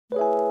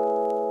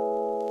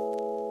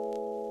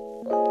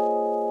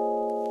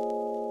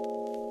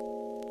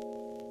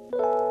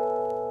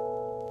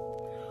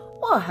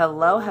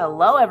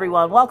Hello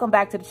everyone. Welcome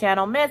back to the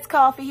channel. Miss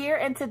Coffee here,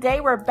 and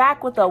today we're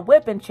back with a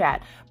whip and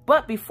chat.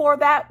 But before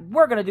that,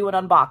 we're going to do an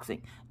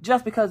unboxing.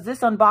 Just because this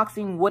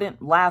unboxing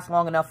wouldn't last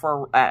long enough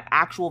for an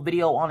actual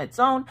video on its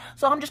own,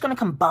 so I'm just going to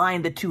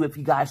combine the two if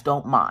you guys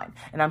don't mind.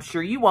 And I'm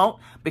sure you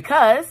won't,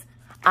 because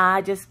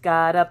I just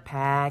got a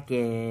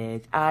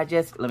package.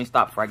 Let me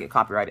stop before I get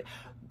copyrighted.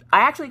 I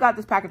actually got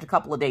this package a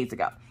couple of days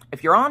ago.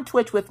 If you're on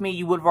Twitch with me,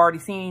 you would have already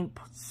seen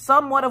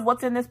somewhat of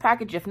what's in this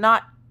package. If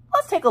not,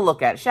 let's take a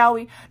look at it, shall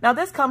we? Now,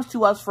 this comes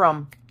to us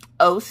from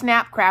Oh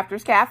Snap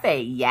Crafters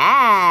Cafe.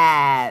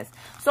 Yes!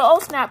 So, Oh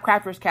Snap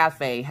Crafters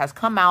Cafe has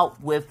come out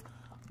with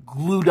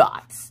glue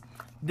dots.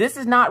 This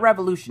is not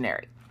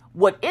revolutionary.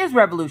 What is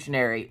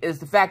revolutionary is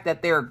the fact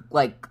that they're,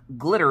 like,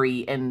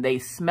 glittery and they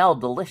smell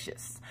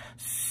delicious.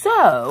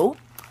 So,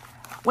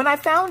 when I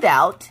found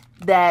out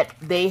that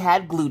they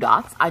had glue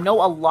dots, I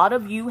know a lot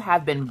of you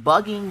have been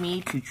bugging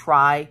me to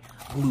try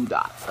glue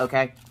dots,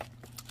 okay?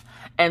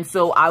 And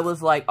so I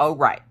was like, all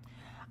right.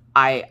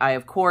 I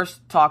of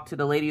course talked to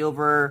the lady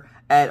over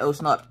at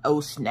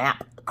Oh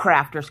Snap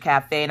Crafters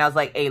Cafe, and I was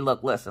like, hey,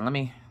 look, listen, let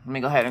me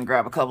go ahead and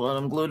grab a couple of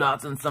them glue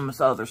dots and some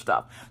other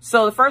stuff.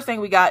 So the first thing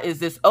we got is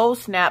this Oh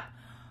Snap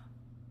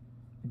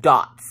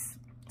Dots.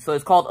 So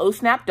it's called Oh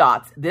Snap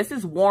Dots. This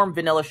is warm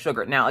vanilla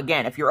sugar. Now,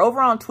 again, if you're over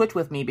on Twitch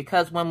with me,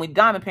 because when we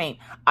diamond paint,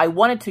 I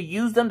wanted to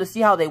use them to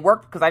see how they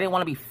work because I didn't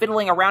want to be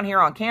fiddling around here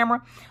on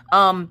camera.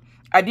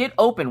 I did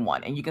open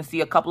one, and you can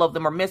see a couple of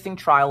them are missing.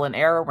 Trial and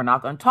error. We're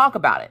not going to talk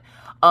about it.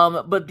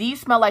 But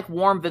these smell like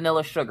warm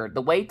vanilla sugar.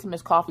 The way to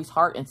Miss Coffee's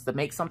heart is to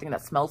make something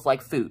that smells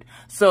like food.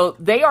 So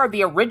they are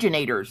the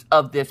originators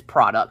of this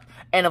product.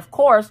 And of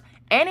course,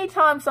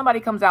 anytime somebody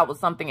comes out with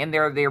something and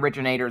they're the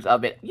originators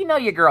of it, you know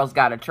your girl's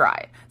got to try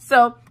it.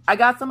 So I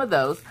got some of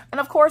those.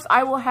 And of course,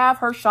 I will have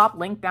her shop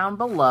link down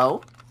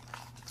below.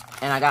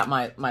 And I got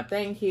my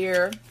thing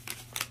here.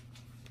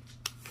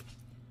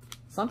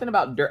 Something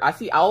about dirt.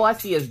 All I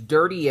see is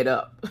dirty it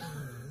up.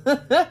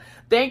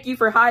 Thank you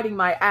for hiding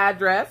my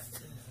address.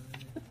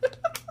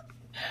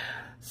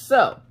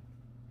 So,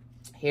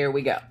 here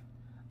we go.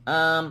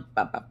 So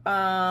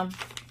I'm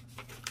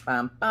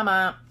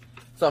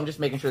just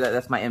making sure that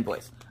that's my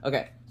invoice.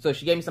 Okay, so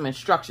she gave me some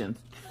instructions.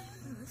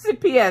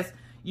 P.S.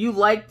 You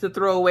like to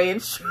throw away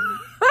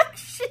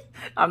instructions.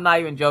 I'm not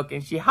even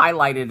joking. She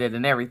highlighted it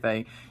and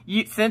everything.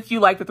 Since you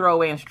like to throw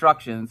away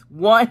instructions,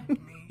 1,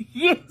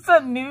 use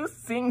a new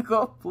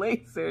single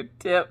placer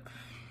tip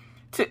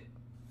to...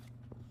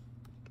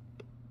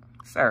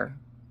 Sir,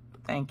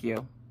 thank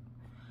you.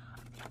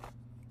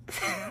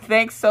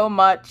 Thanks so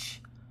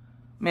much,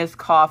 Miss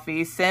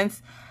Coffee.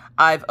 Since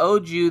I've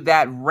owed you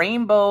that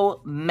rainbow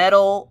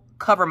metal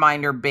cover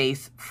minder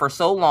base for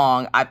so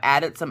long, I've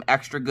added some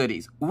extra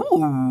goodies.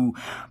 Ooh.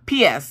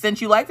 P.S.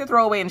 Since you like to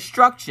throw away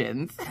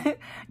instructions,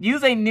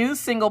 use a new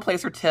single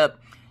placer tip.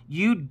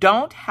 You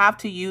don't have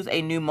to use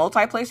a new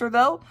multi-placer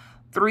though.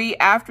 3,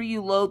 after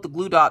you load the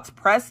glue dots,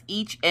 press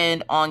each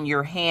end on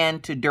your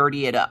hand to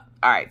dirty it up.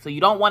 All right, so you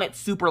don't want it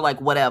super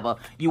like whatever.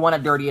 You want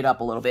to dirty it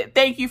up a little bit.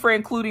 Thank you for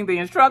including the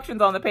instructions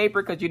on the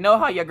paper because you know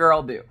how your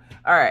girl do.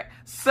 All right,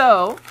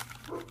 so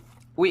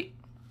we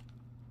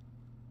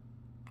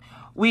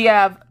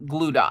have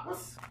glue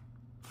dots.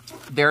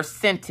 They're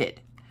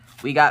scented.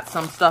 We got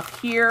some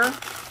stuff here.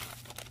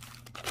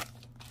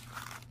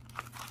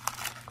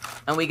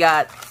 And we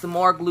got some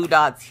more glue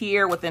dots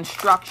here with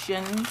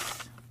instructions.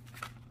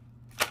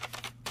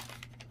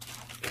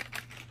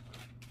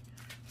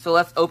 So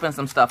let's open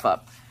some stuff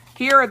up.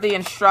 Here are the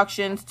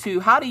instructions to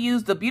how to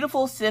use the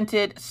beautiful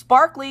scented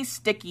sparkly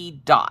sticky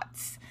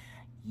dots.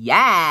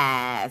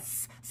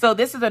 Yes! So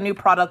this is a new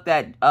product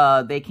that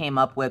they came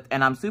up with,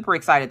 and I'm super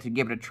excited to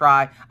give it a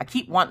try. I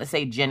keep wanting to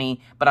say Jenny,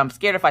 but I'm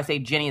scared if I say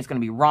Jenny, it's going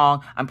to be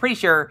wrong. I'm pretty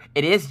sure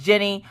it is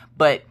Jenny,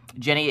 but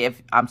Jenny,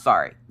 I'm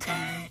sorry.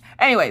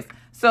 Anyways,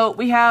 so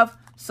we have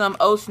some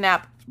Oh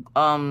Snap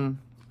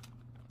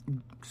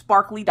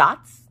sparkly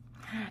dots,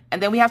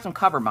 and then we have some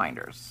cover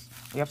minders.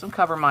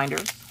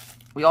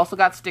 We also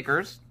got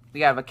stickers.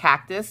 We have a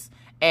cactus,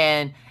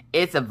 and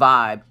it's a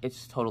vibe.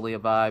 It's totally a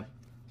vibe.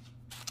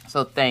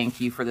 So thank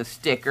you for the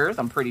stickers.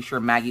 I'm pretty sure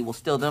Maggie will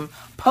steal them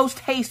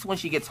post-haste when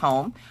she gets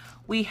home.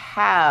 We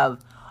have,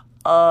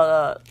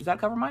 is that a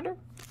cover minder?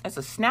 It's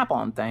a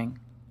snap-on thing.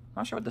 I'm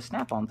not sure what the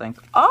snap-on thing is.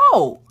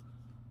 Oh!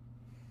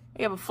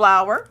 We have a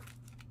flower.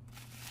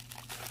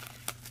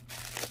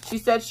 She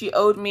said she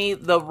owed me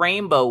the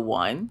rainbow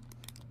one.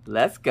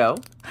 Let's go.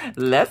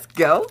 Let's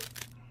go.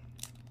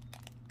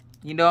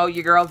 You know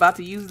your girl's about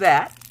to use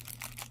that.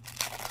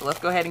 So let's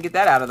go ahead and get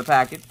that out of the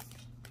package.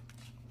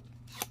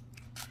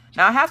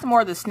 Now, I have some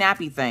more of the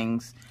snappy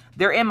things.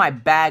 They're in my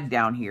bag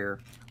down here.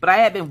 But I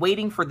had been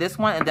waiting for this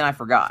one, and then I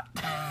forgot.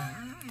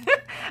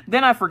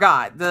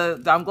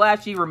 I'm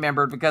glad she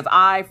remembered, because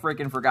I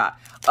freaking forgot.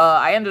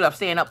 I ended up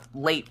staying up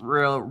late,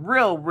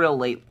 real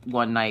late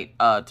one night,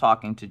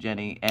 talking to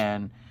Jenny.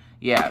 And,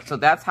 yeah, so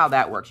that's how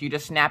that works. You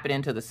just snap it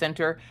into the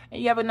center,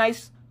 and you have a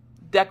nice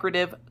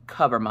decorative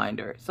cover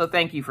minder. So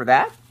thank you for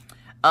that.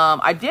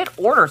 I did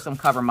order some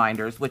cover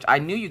minders, which I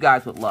knew you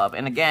guys would love.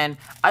 And again,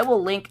 I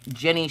will link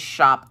Jenny's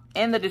shop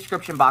in the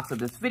description box of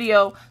this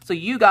video, so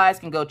you guys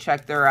can go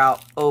check her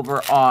out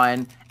over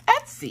on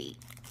Etsy.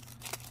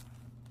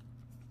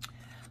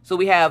 So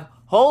we have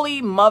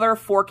Holy Mother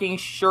Forking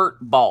Shirt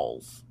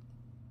Balls.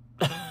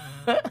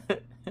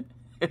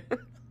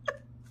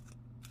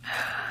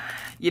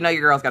 You know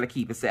your girl's got to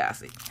keep it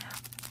sassy.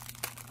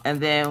 And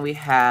then we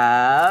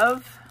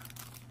have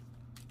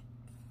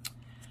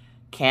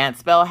Can't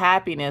Spell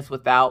Happiness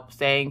Without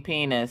Saying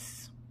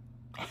Penis.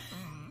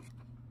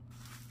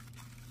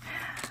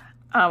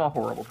 I'm a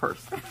horrible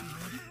person.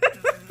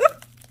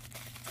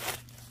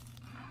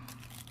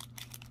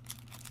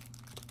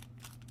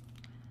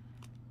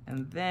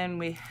 And then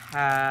we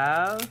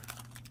have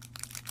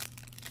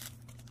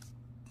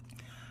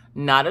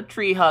Not a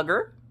Tree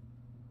Hugger.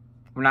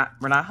 We're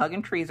not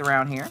hugging trees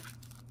around here.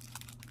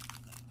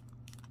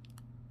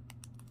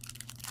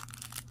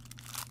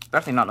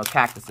 Especially not no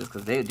cactuses,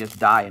 because they would just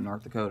die in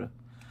North Dakota.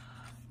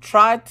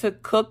 Tried to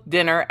cook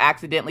dinner,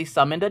 accidentally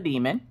summoned a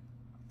demon.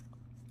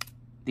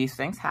 These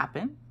things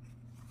happen.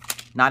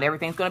 Not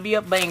everything's going to be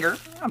a banger.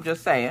 I'm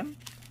just saying.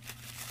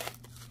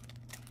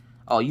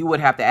 Oh, you would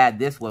have to add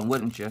this one,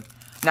 wouldn't you?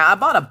 Now, I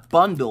bought a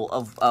bundle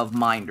of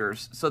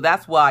minders, so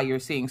that's why you're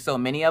seeing so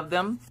many of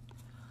them.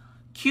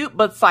 Cute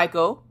but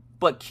psycho,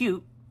 but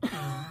cute.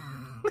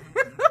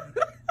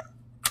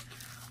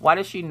 Why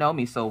does she know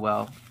me so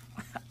well?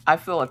 I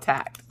feel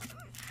attacked.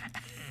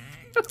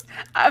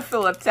 I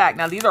feel attacked.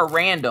 Now, these are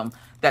random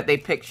that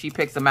she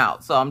picks them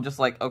out. So I'm just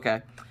like,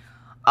 okay.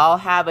 I'll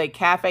have a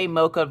Café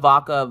Mocha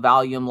Vodka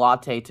Volume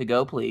Latte to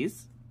go,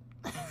 please.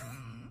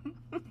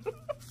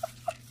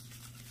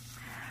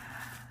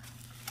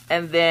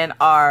 And then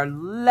our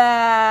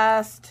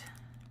last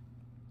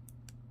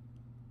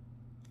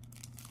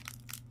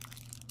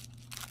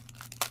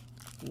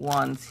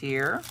ones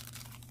here.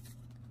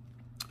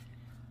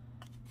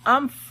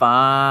 I'm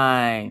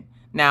fine.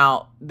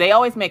 Now, they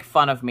always make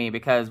fun of me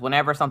because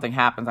whenever something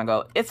happens, I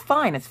go, it's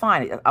fine, it's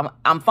fine.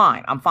 I'm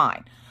fine, I'm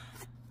fine.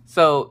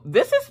 So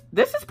this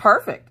is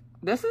perfect.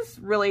 This is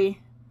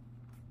really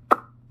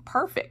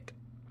perfect.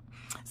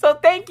 So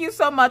thank you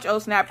so much, Oh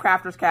Snap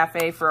Crafters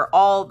Cafe, for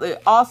all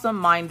the awesome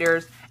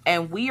minders.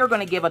 And we are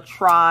going to give a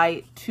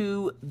try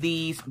to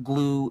these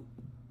glue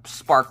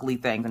sparkly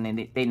things.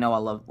 And they know I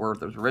love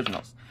Werther's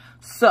Originals.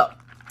 So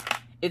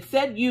it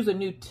said use a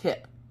new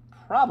tip.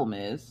 Problem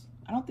is,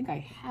 I don't think I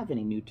have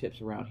any new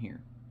tips around here.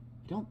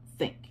 I don't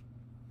think.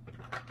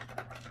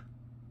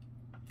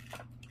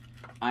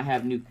 I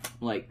have new,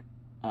 like,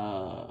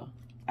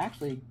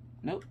 actually,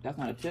 nope, that's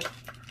not a tip.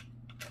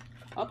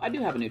 Oh, I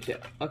do have a new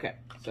tip. Okay,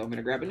 so I'm going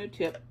to grab a new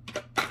tip.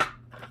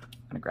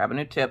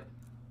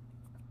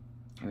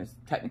 And it's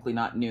technically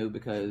not new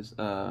because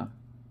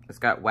it's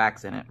got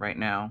wax in it right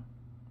now.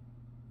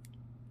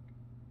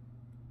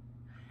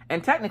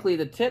 And technically,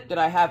 the tip that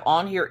I have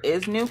on here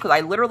is new because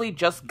I literally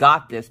just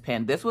got this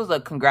pen. This was a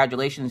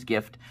congratulations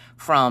gift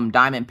from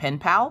Diamond Pen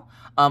Pal.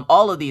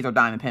 All of these are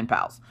Diamond Pen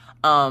Pals.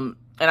 And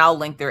I'll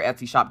link their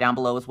Etsy shop down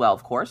below as well,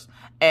 of course.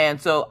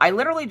 And so I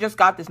literally just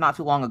got this not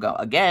too long ago.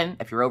 Again,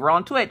 if you're over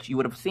on Twitch, you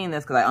would have seen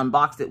this because I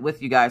unboxed it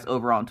with you guys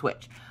over on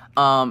Twitch.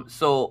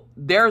 So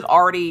there's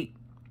already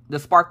the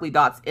sparkly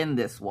dots in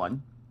this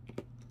one.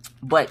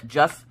 But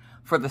just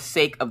for the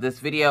sake of this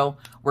video,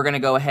 we're going to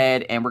go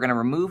ahead and we're going to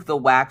remove the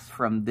wax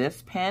from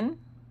this pen.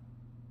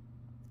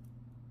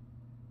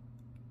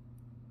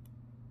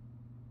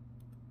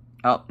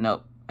 Oh,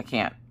 no, I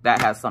can't.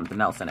 That has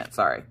something else in it.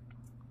 Sorry.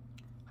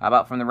 How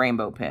about from the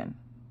rainbow pen?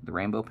 The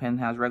rainbow pen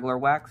has regular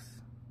wax?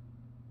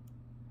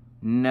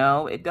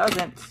 No, it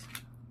doesn't.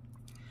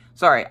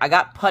 Sorry, I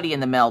got putty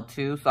in the mail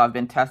too, so I've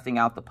been testing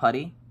out the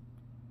putty.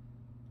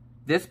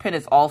 This pen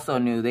is also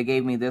new. They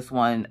gave me this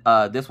one.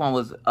 This one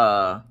was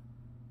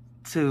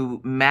to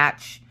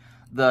match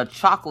the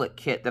chocolate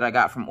kit that I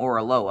got from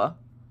Oraloa.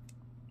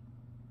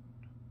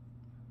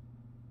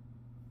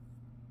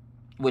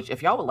 Which,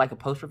 if y'all would like a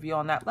post review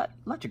on that,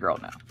 let your girl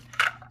know.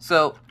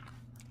 So,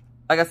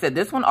 like I said,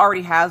 this one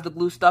already has the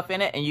glue stuff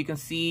in it, and you can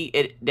see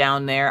it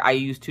down there. I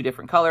used 2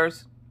 different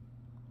colors.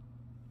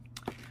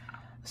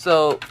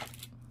 So,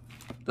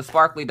 the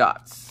sparkly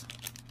dots.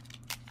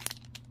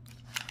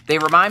 They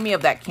remind me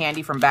of that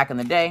candy from back in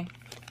the day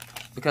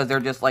because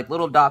they're just like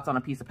little dots on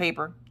a piece of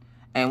paper.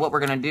 And what we're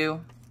going to do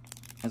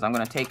is I'm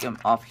going to take them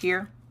off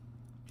here.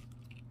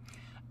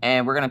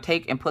 And we're going to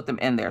take and put them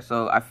in there.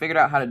 So I figured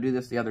out how to do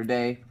this the other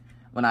day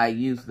when I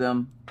used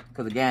them.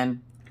 Because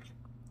again,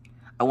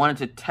 I wanted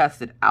to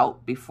test it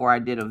out before I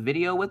did a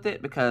video with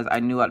it because I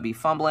knew I'd be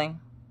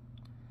fumbling.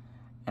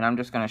 And I'm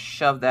just going to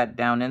shove that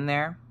down in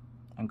there.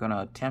 I'm going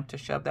to attempt to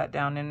shove that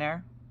down in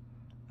there.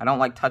 I don't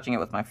like touching it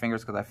with my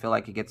fingers because I feel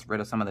like it gets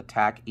rid of some of the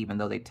tack, even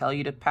though they tell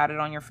you to pat it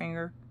on your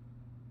finger.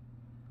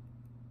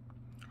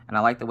 And I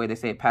like the way they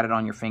say pat it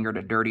on your finger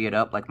to dirty it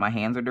up like my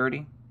hands are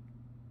dirty.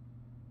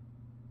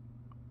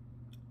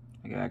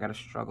 Okay, I gotta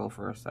struggle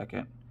for a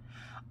second.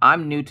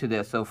 I'm new to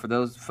this, so for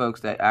those folks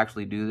that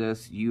actually do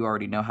this, you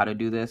already know how to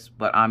do this,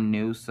 but I'm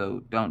new,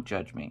 so don't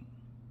judge me.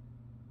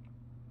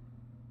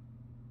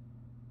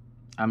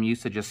 I'm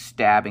used to just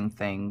stabbing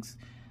things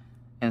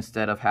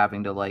instead of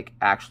having to like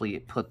actually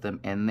put them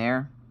in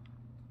there.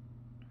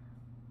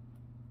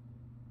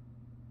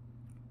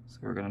 So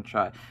we're gonna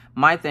try.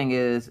 My thing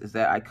is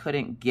that I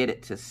couldn't get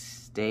it to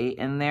stay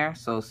in there.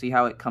 So see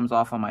how it comes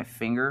off on my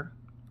finger?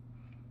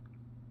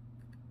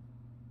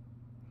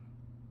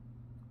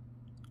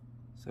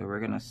 So we're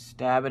gonna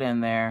stab it in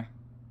there.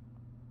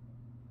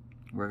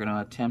 We're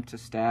gonna attempt to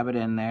stab it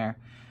in there.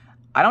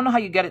 I don't know how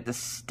you get it to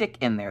stick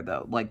in there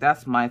though. Like,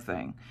 that's my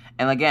thing.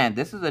 And again,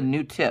 this is a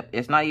new tip.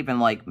 It's not even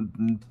like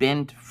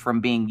bent from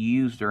being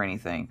used or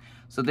anything.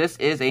 So this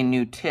is a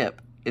new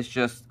tip. It's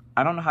just,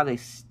 I don't know how they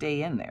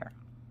stay in there.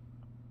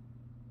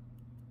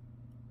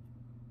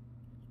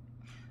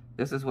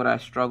 This is what I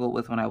struggled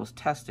with when I was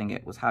testing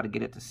it, was how to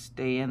get it to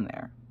stay in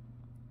there.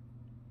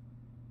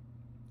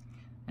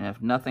 And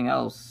if nothing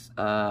else,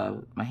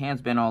 my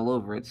hand's been all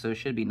over it, so it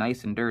should be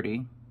nice and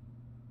dirty.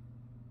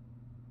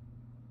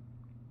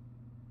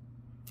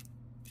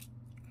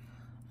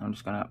 I'm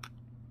just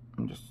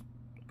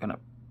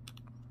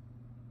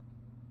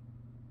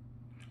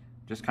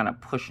kind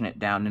of pushing it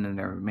down in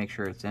there to make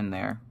sure it's in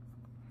there.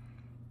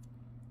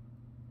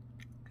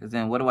 Because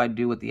then what do I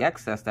do with the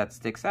excess that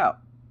sticks out?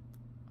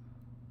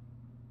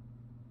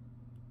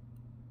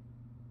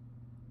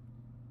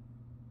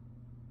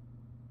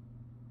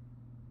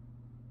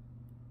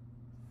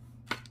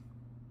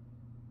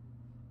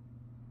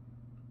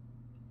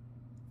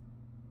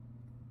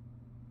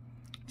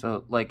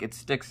 So, like, it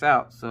sticks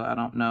out, so I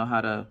don't know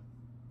how to,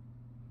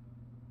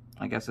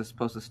 I guess it's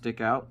supposed to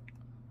stick out.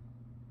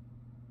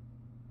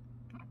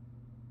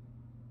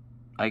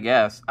 I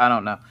guess, I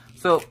don't know.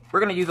 So, we're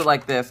going to use it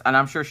like this, and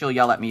I'm sure she'll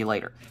yell at me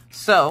later.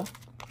 So,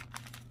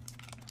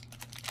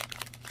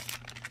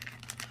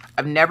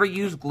 I've never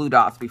used glue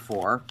dots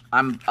before.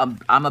 I'm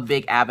a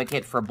big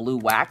advocate for blue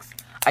wax.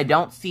 I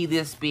don't see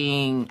this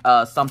being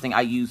something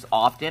I use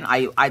often.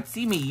 I'd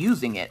see me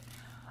using it.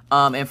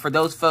 And for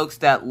those folks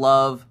that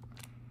love...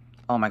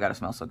 Oh my God, it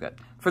smells so good.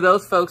 For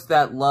those folks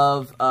that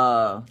love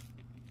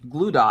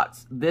glue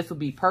dots, this will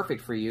be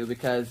perfect for you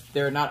because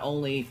they're not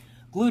only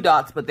glue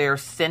dots, but they're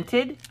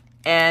scented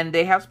and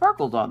they have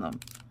sparkles on them.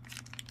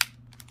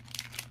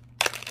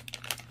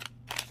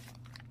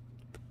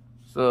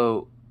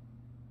 So,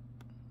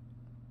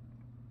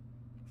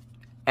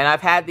 and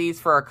I've had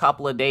these for a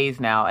couple of days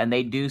now and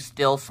they do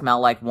still smell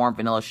like warm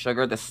vanilla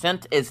sugar. The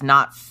scent is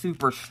not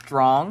super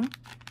strong.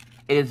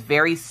 It is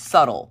very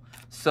subtle.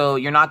 So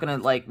you're not going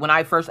to, like, when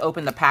I first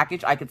opened the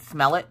package, I could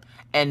smell it.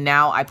 And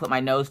now I put my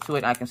nose to it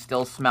and I can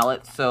still smell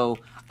it. So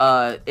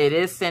it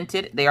is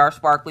scented. They are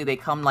sparkly. They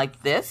come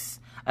like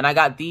this. And I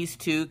got these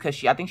two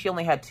because I think she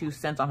only had 2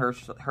 scents on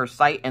her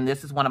site. And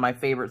this is one of my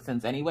favorite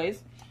scents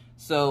anyways.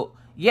 So,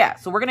 yeah.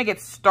 So we're going to get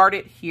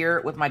started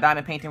here with my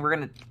diamond painting. We're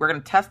going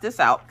to test this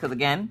out because,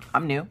 again,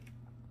 I'm new.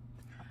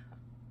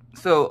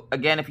 So,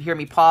 again, if you hear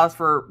me pause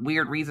for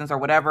weird reasons or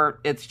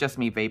whatever, it's just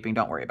me vaping.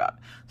 Don't worry about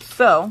it.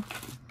 So...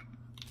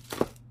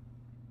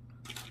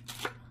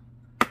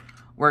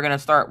 we're going to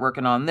start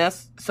working on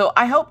this. So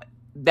I hope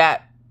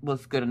that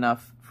was good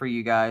enough for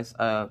you guys.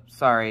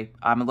 Sorry,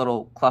 I'm a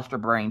little cluster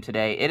brain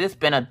today. It has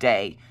been a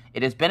day.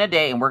 It has been a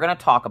day, and we're going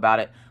to talk about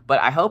it.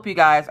 But I hope you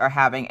guys are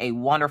having a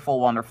wonderful,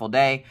 wonderful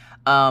day.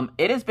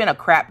 It has been a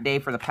crap day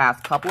for the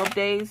past couple of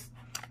days,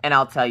 and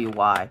I'll tell you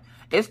why.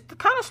 It's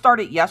kind of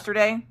started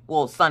yesterday.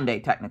 Well, Sunday,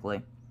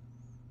 technically.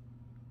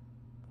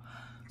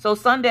 So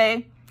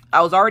Sunday... I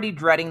was already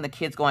dreading the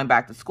kids going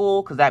back to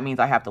school because that means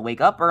I have to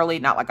wake up early.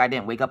 Not like I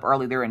didn't wake up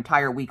early their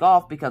entire week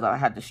off because I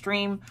had to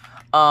stream.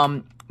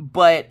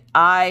 But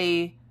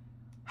I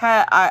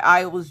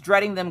was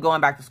dreading them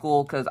going back to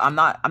school because I'm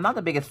not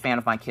the biggest fan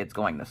of my kids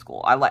going to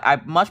school.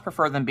 I much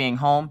prefer them being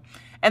home.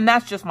 And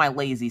that's just my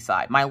lazy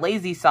side. My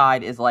lazy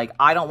side is like,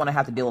 I don't want to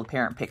have to deal with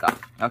parent pickup.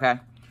 Okay.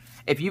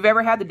 If you've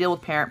ever had to deal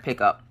with parent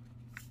pickup,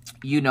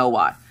 you know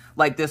why.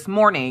 Like this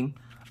morning,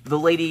 there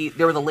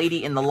was a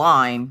lady in the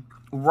line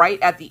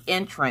right at the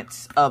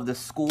entrance of the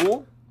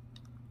school.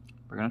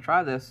 We're going to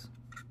try this.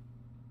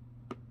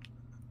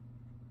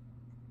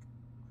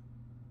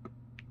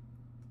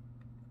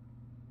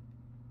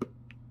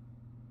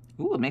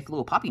 Ooh, it makes a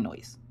little poppy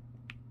noise.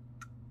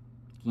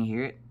 Can you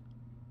hear it?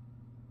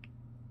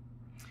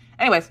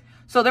 Anyways,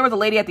 so there was a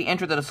lady at the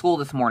entrance of the school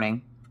this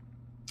morning,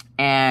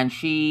 and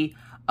she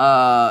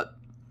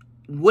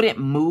wouldn't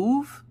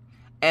move.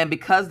 And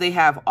because they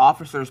have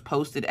officers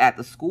posted at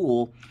the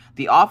school,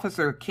 the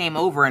officer came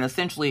over and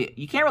essentially,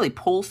 you can't really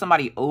pull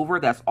somebody over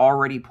that's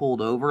already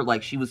pulled over.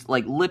 Like she was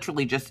like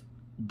literally just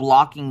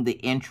blocking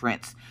the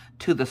entrance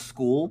to the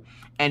school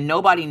and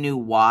nobody knew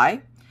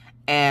why.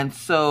 And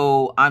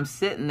so I'm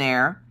sitting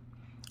there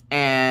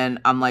and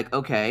I'm like,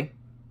 okay,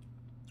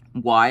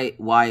 why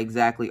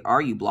exactly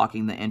are you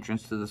blocking the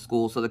entrance to the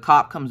school? So the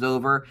cop comes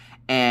over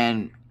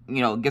and,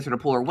 you know, gets her to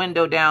pull her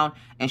window down,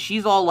 and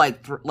she's all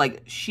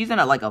like she's in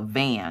a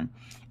van,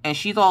 and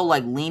she's all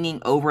like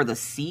leaning over the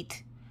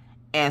seat,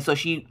 and so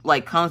she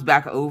like comes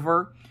back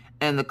over,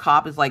 and the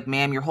cop is like,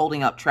 "Ma'am, you're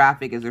holding up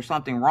traffic. Is there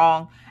something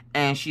wrong?"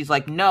 And she's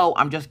like, "No,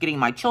 I'm just getting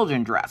my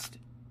children dressed."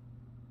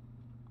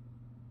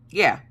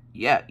 Yeah,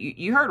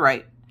 you heard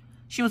right.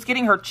 She was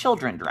getting her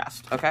children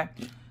dressed, okay?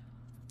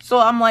 So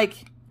I'm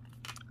like,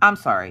 I'm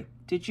sorry.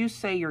 Did you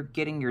say you're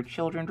getting your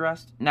children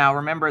dressed? Now,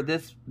 remember,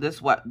 these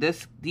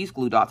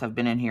glue dots have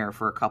been in here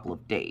for a couple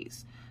of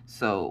days.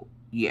 So,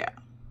 yeah.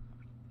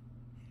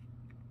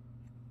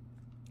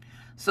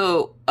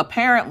 So,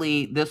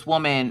 apparently, this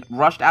woman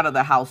rushed out of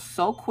the house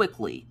so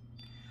quickly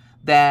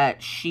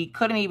that she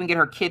couldn't even get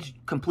her kids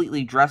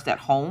completely dressed at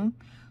home.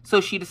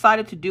 So, she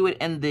decided to do it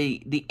in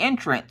the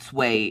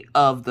entranceway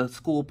of the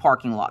school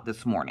parking lot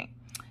this morning.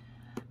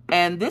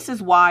 And this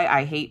is why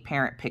I hate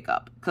parent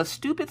pickup. Because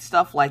stupid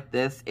stuff like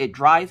this, it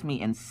drives me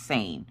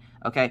insane.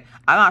 Okay?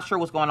 I'm not sure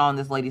what's going on in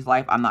this lady's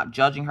life. I'm not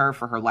judging her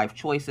for her life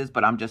choices.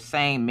 But I'm just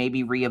saying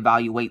maybe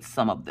reevaluate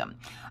some of them.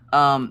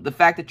 The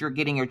fact that you're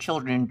getting your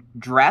children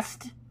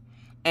dressed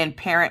in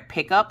parent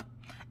pickup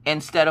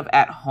instead of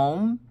at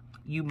home,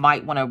 you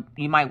might want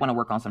to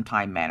work on some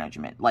time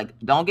management. Like,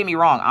 don't get me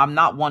wrong, I'm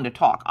not one to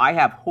talk. I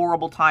have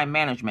horrible time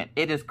management.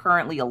 It is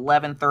currently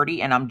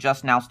 11:30 and I'm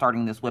just now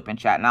starting this whip and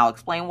chat, and I'll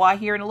explain why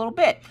here in a little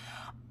bit.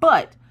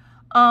 But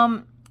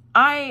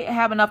I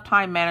have enough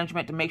time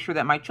management to make sure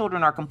that my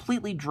children are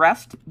completely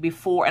dressed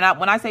before, and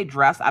when I say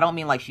dressed, I don't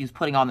mean like she's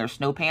putting on their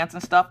snow pants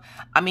and stuff.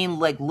 I mean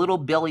like little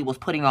Billy was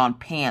putting on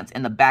pants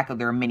in the back of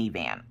their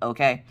minivan,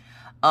 okay?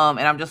 And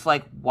I'm just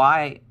like,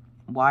 why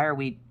are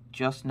we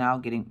just now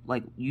getting,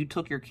 like, you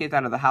took your kids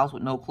out of the house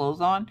with no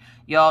clothes on?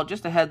 Y'all,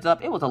 just a heads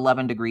up, it was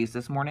 11 degrees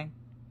this morning.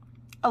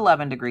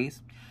 11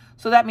 degrees.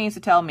 So that means to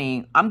tell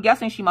me, I'm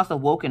guessing she must have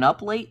woken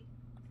up late.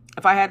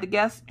 If I had to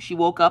guess, she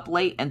woke up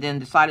late and then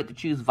decided to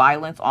choose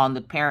violence on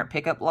the parent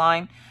pickup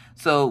line.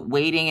 So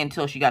waiting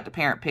until she got to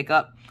parent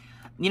pickup.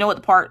 You know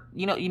what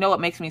you know what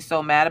makes me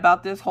so mad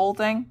about this whole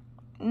thing?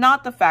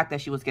 Not the fact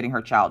that she was getting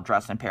her child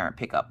dressed in parent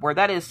pickup, where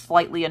that is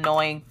slightly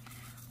annoying.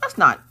 That's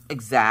not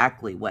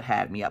exactly what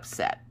had me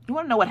upset. You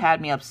want to know what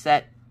had me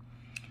upset?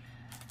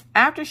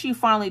 After she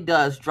finally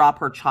does drop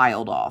her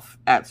child off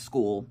at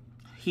school,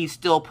 he's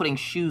still putting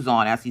shoes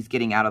on as he's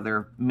getting out of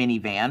their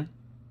minivan.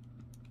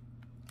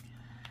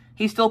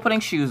 He's still putting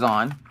shoes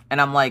on.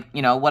 And I'm like,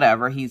 you know,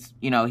 whatever. He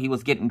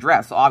was getting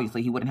dressed. So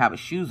obviously he wouldn't have his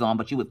shoes on,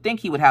 but you would think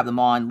he would have them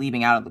on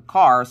leaving out of the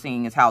car,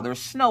 seeing as how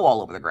there's snow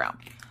all over the ground.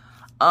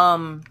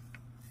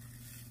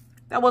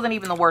 That wasn't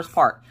even the worst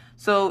part.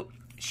 So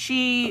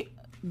she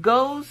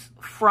goes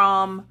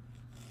from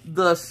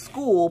the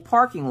school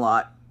parking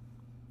lot,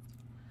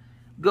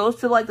 goes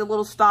to like the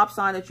little stop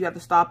sign that you have to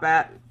stop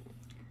at.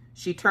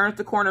 She turns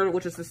the corner,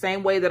 which is the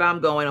same way that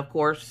I'm going, of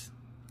course.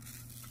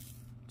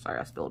 Sorry,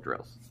 I spilled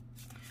drills.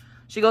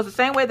 She goes the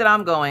same way that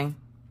I'm going,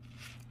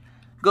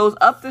 goes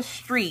up the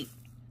street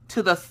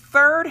to the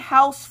third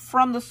house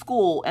from the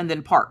school, and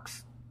then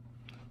parks.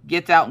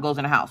 Gets out and goes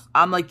in the house.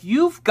 I'm like,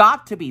 you've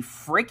got to be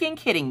freaking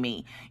kidding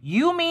me.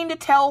 You mean to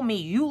tell me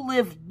you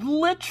live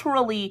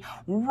literally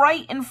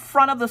right in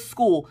front of the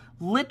school,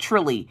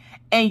 literally,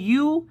 and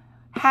you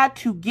had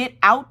to get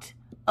out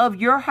of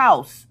your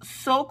house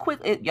so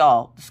quick?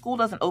 Y'all, the school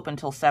doesn't open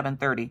until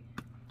 7:30.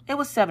 It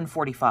was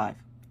 7:45.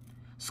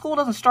 School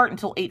doesn't start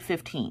until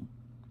 8:15.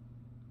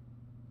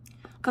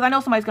 Because I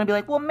know somebody's going to be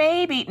like, well,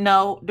 maybe.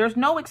 No, there's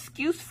no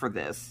excuse for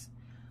this.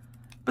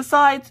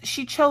 Besides,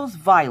 she chose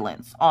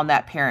violence on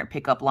that parent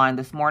pickup line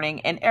this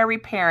morning, and every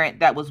parent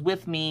that was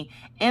with me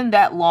in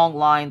that long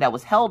line that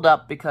was held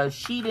up because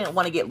she didn't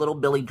want to get little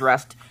Billy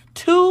dressed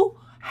 2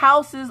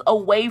 houses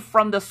away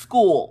from the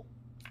school.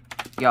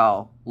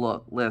 Y'all,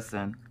 look,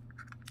 listen.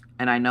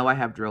 And I know I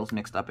have drills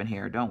mixed up in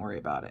here. Don't worry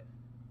about it.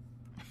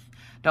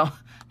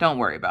 Don't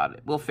worry about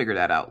it. We'll figure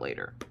that out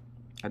later.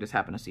 I just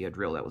happened to see a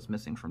drill that was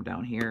missing from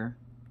down here.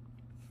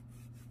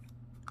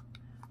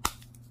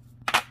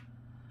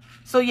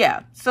 So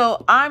yeah,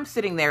 so I'm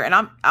sitting there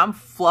and I'm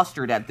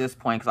flustered at this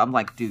point because I'm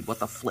like, dude, what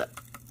the flip?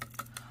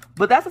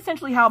 But that's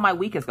essentially how my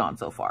week has gone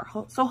so far.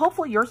 So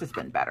hopefully yours has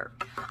been better.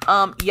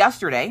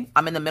 Yesterday,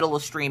 I'm in the middle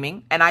of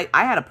streaming, and I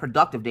had a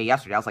productive day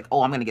yesterday. I was like,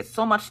 oh, I'm going to get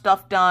so much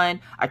stuff done.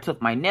 I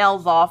took my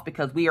nails off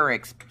because we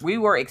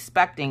were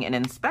expecting an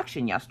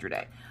inspection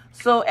yesterday.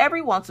 So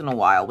every once in a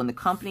while, when the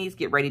companies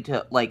get ready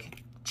to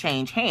like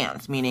change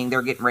hands, meaning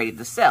they're getting ready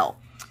to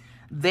sell,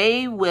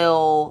 they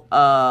will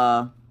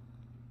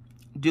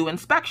do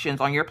inspections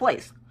on your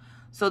place.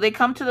 So they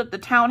come to the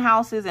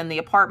townhouses and the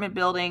apartment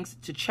buildings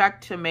to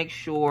check to make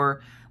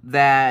sure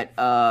that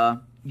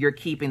you're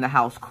keeping the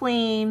house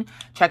clean,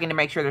 checking to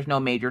make sure there's no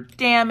major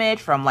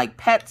damage from like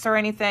pets or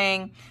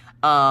anything.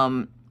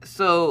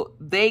 So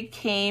they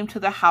came to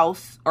the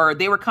house, or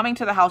they were coming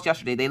to the house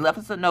yesterday. They left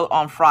us a note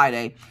on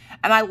Friday.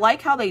 And I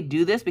like how they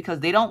do this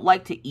because they don't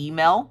like to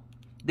email.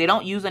 They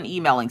don't use an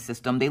emailing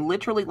system. They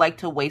literally like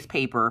to waste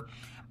paper,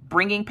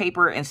 bringing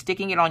paper and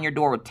sticking it on your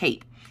door with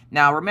tape.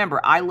 Now, remember,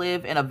 I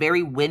live in a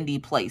very windy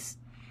place.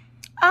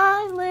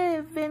 I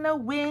live in a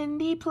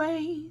windy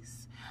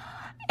place.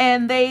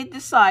 And they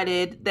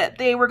decided that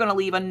they were going to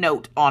leave a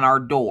note on our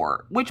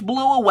door, which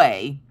blew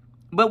away.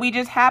 But we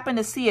just happened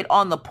to see it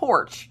on the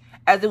porch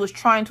as it was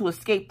trying to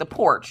escape the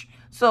porch.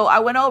 So I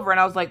went over and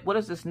I was like, what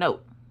is this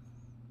note?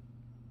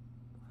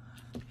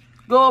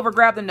 Go over,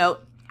 grab the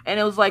note. And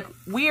it was like,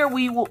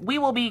 we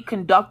will be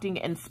conducting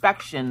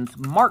inspections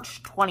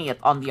March 20th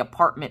on the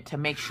apartment to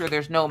make sure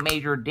there's no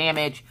major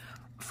damage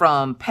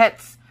from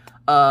pets,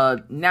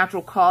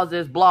 natural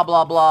causes, blah,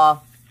 blah, blah.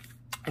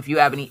 If you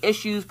have any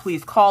issues,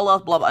 please call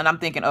us, blah, blah. And I'm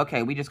thinking,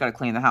 okay, we just got to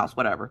clean the house,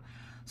 whatever.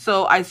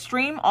 So I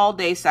stream all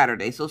day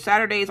Saturday. So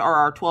Saturdays are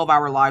our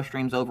 12-hour live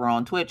streams over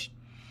on Twitch.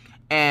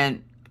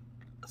 And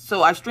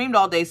so I streamed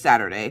all day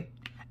Saturday.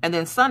 And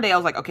then Sunday, I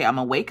was like, okay, I'm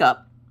going to wake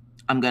up.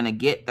 I'm going to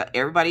get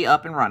everybody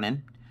up and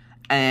running.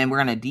 And we're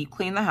going to deep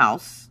clean the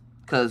house.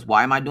 Because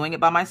why am I doing it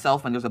by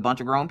myself when there's a bunch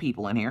of grown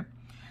people in here?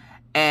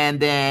 And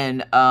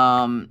then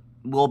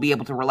we'll be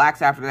able to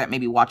relax after that.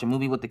 Maybe watch a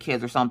movie with the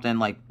kids or something.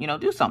 Like, you know,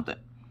 do something.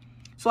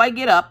 So I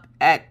get up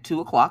at 2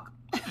 o'clock.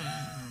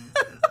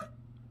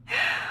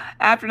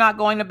 After not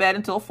going to bed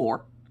until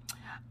 4.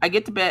 I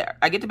get to bed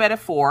at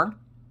 4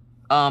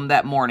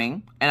 that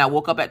morning. And I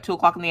woke up at 2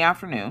 o'clock in the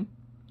afternoon.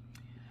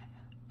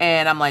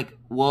 And I'm like,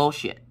 well,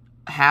 shit.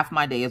 Half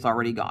my day is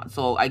already gone.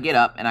 So I get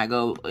up and I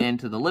go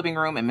into the living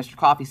room. And Mr.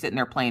 Coffee's sitting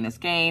there playing this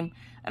game.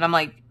 And I'm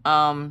like,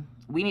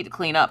 we need to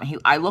clean up. And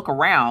I look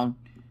around.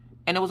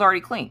 And it was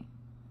already clean.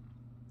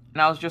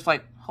 And I was just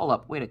like, hold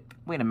up. Wait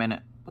a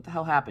minute. What the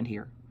hell happened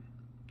here?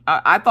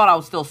 I thought I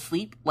was still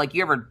asleep. Like,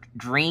 you ever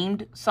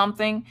dreamed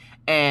something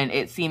and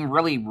it seemed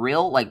really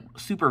real, like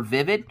super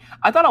vivid?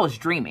 I thought I was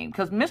dreaming,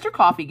 because Mr.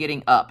 Coffee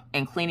getting up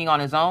and cleaning on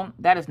his own,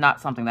 that is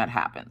not something that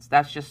happens.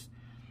 That's just,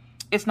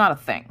 it's not a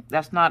thing.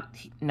 That's not,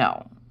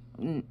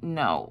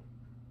 no.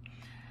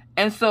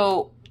 And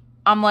so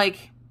I'm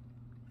like,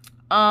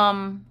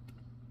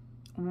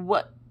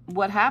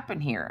 what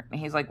happened here?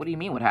 And he's like, what do you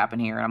mean what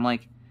happened here? And I'm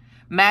like,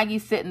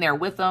 Maggie's sitting there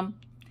with him.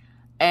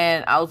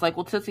 And I was like,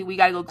 well, Tootsie, we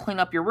got to go clean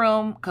up your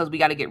room because we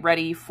got to get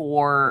ready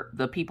for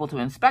the people to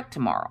inspect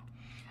tomorrow.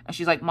 And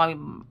she's like, Mommy,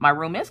 my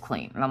room is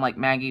clean. And I'm like,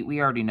 Maggie,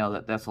 we already know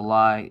that that's a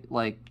lie.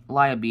 Like,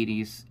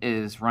 diabetes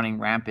is running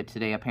rampant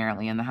today,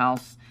 apparently, in the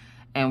house.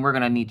 And we're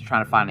going to need to try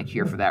to find a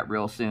cure for that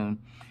real soon.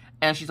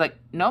 And she's like,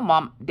 no,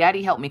 Mom,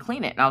 Daddy helped me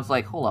clean it. And I was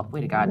like, hold up,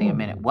 wait a goddamn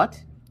minute.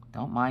 What?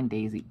 Don't mind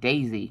Daisy.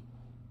 Daisy,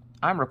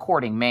 I'm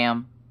recording,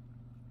 ma'am.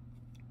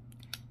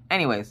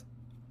 Anyways.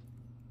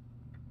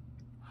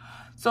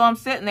 So I'm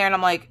sitting there and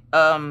I'm like,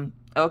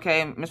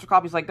 okay. Mr.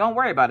 Coffee's like, don't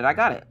worry about it. I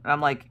got it. And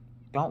I'm like,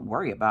 don't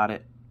worry about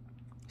it.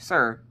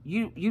 Sir,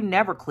 you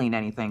never clean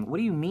anything. What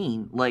do you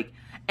mean? Like,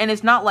 and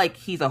it's not like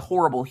he's a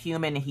horrible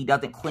human and he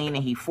doesn't clean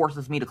and he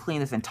forces me to clean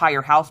this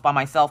entire house by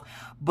myself.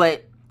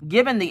 But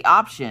given the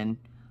option,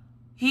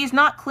 he's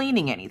not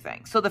cleaning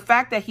anything. So the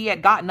fact that he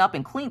had gotten up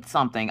and cleaned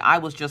something, I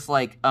was just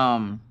like,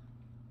 let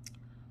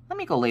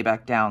me go lay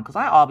back down, because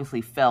I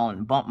obviously fell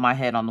and bumped my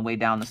head on the way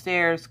down the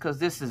stairs, because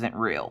this isn't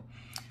real.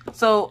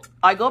 So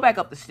I go back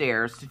up the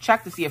stairs to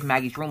check to see if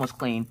Maggie's room was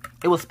clean.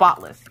 It was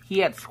spotless. He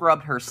had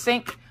scrubbed her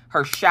sink,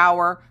 her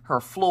shower,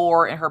 her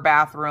floor in her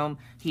bathroom.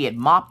 He had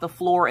mopped the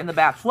floor in the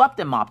bath,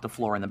 swept and mopped the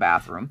floor in the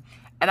bathroom.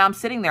 And I'm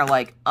sitting there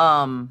like,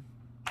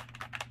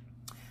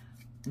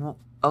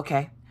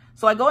 okay.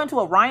 So I go into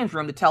Orion's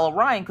room to tell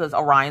Orion, because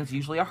Orion's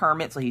usually a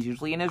hermit, so he's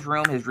usually in his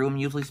room. His room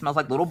usually smells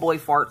like little boy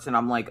farts, and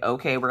I'm like,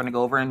 okay, we're going to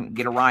go over and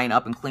get Orion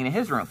up and clean in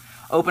his room.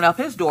 Open up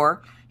his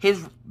door.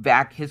 His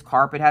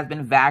carpet has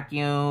been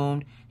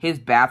vacuumed. His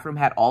bathroom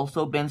had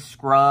also been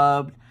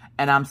scrubbed.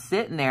 And I'm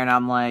sitting there and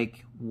I'm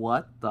like,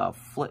 what the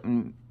flip?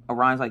 And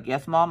Orion's like,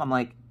 yes, Mom. I'm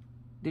like,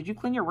 did you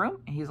clean your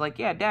room? And he's like,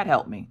 yeah, Dad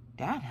helped me.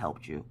 Dad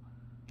helped you?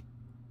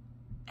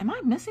 Am I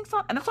missing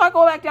something? And so I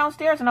go back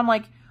downstairs and I'm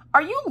like,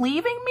 are you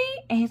leaving me?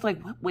 And he's like,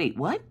 wait,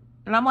 what?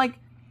 And I'm like,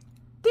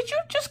 did you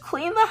just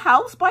clean the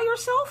house by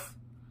yourself?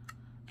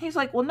 And he's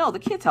like, well, no, the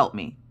kids helped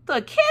me. The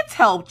kids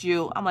helped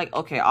you? I'm like,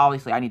 okay,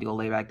 obviously I need to go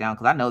lay back down,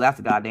 because I know that's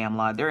a goddamn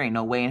lie. There ain't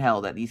no way in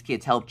hell that these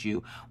kids helped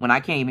you when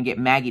I can't even get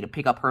Maggie to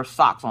pick up her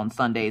socks on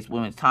Sundays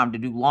when it's time to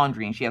do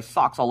laundry and she has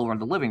socks all over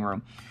the living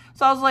room.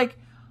 So I was like,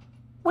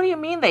 what do you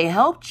mean they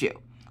helped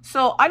you?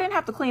 So I didn't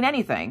have to clean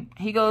anything.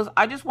 He goes,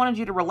 I just wanted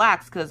you to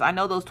relax, because I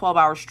know those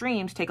 12-hour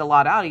streams take a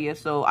lot out of you,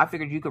 so I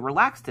figured you could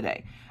relax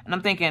today. And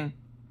I'm thinking,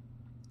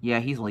 yeah,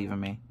 he's leaving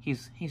me.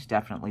 He's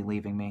definitely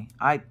leaving me.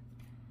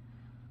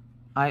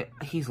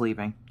 He's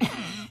leaving.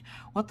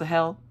 What the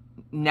hell?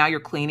 Now you're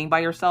cleaning by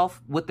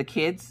yourself with the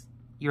kids?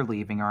 You're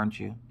leaving, aren't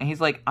you? And he's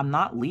like, I'm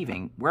not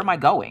leaving. Where am I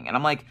going? And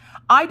I'm like,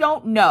 I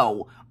don't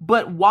know.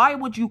 But why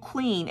would you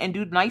clean and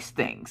do nice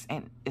things?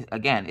 And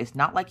again, it's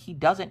not like he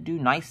doesn't do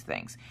nice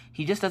things.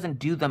 He just doesn't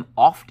do them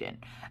often.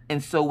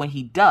 And so when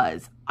he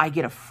does, I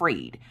get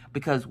afraid,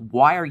 because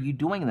why are you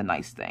doing the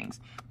nice things?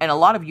 And a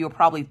lot of you are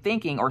probably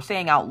thinking or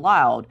saying out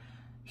loud,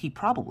 he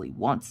probably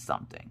wants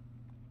something.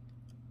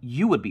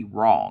 You would be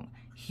wrong.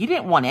 He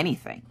didn't want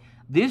anything.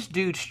 This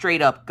dude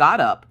straight up got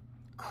up,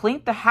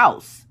 cleaned the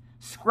house,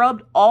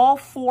 scrubbed all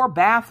 4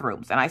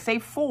 bathrooms. And I say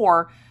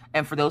 4,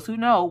 and for those who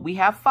know, we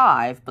have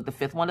 5, but the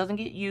 5th one doesn't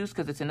get used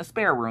because it's in the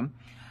spare room.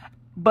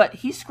 But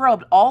he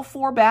scrubbed all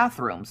 4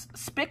 bathrooms,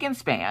 spick and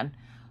span,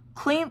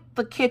 cleaned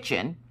the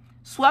kitchen,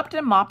 swept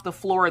and mopped the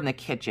floor in the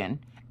kitchen,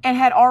 and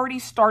had already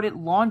started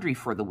laundry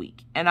for the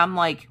week. And I'm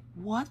like,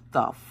 what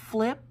the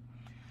flip?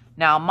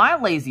 Now, my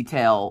lazy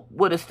tail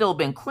would have still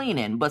been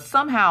cleaning, but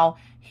somehow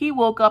he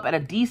woke up at a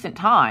decent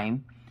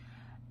time,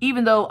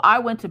 even though I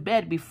went to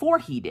bed before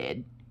he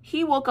did.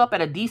 He woke up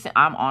at a decent...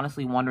 I'm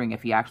honestly wondering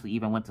if he actually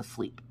even went to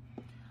sleep,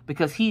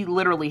 because he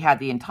literally had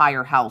the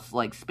entire house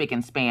like spick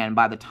and span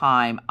by the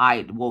time I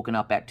had woken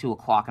up at 2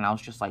 o'clock, and I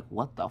was just like,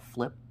 what the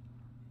flip?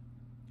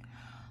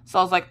 So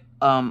I was like,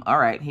 all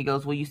right. He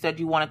goes, well, you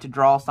said you wanted to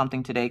draw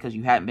something today because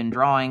you hadn't been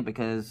drawing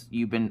because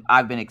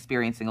I've been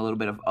experiencing a little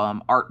bit of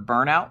art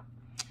burnout.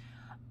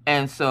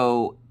 And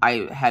so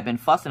I had been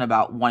fussing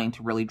about wanting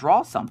to really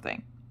draw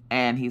something.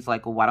 And he's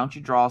like, well, why don't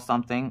you draw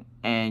something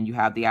and you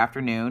have the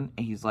afternoon?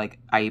 And he's like,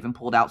 I even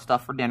pulled out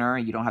stuff for dinner.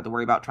 You don't have to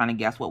worry about trying to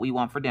guess what we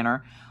want for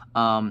dinner.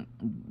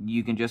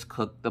 You can just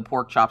cook the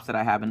pork chops that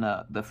I have in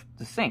the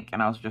sink.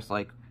 And I was just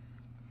like,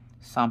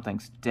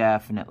 something's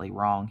definitely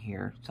wrong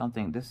here. I'm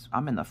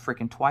in the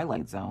freaking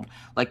Twilight Zone.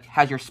 Like,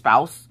 has your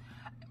spouse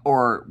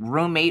or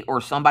roommate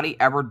or somebody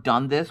ever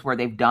done this where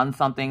they've done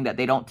something that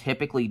they don't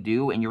typically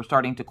do and you're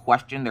starting to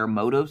question their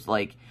motives?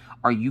 Like,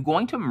 are you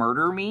going to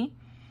murder me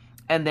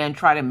and then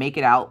try to make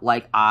it out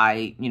like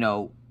I,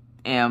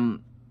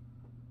 am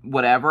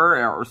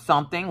whatever or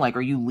something? Like,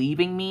 are you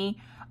leaving me?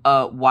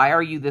 Why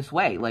are you this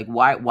way? Like,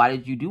 why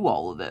did you do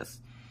all of this?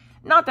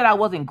 Not that I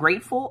wasn't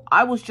grateful.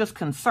 I was just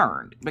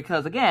concerned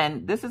because,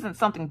 again, this isn't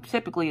something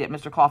typically that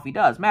Mr. Coffee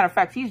does. Matter of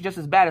fact, he's just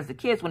as bad as the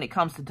kids when it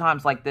comes to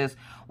times like this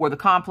where the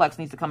complex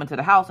needs to come into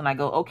the house and I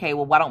go, okay,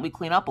 well, why don't we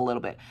clean up a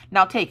little bit?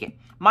 Now, take it.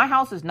 My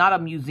house is not a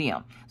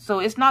museum, so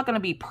it's not going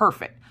to be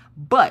perfect,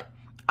 but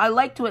I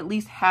like to at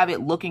least have it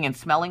looking and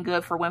smelling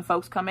good for when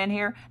folks come in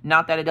here.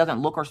 Not that it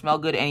doesn't look or smell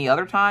good any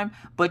other time,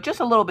 but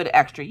just a little bit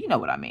extra. You know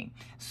what I mean?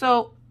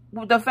 So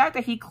the fact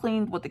that he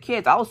cleaned with the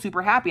kids, I was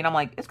super happy. And I'm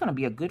like, it's going to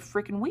be a good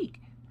freaking week.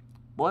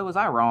 Boy, was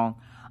I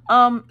wrong.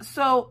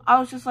 So I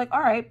was just like, all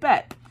right,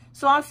 bet.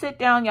 So I sit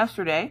down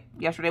yesterday.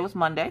 Yesterday was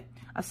Monday.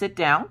 I sit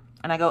down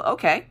and I go,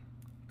 okay.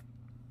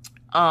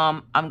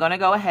 I'm going to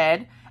go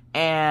ahead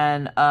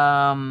and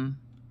I'm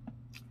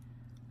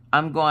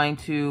going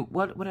to,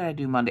 what did I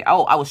do Monday?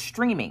 Oh, I was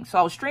streaming. So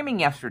I was streaming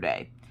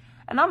yesterday.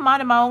 And I'm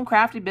minding my own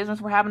crafty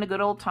business. We're having a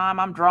good old time.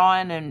 I'm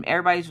drawing and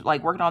everybody's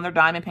like working on their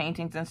diamond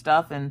paintings and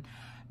stuff. And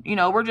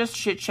we're just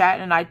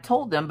chit-chatting, and I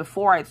told them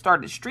before I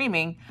started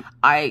streaming,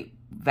 I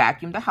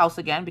vacuumed the house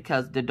again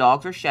because the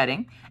dogs are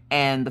shedding,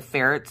 and the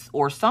ferrets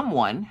or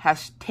someone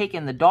has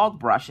taken the dog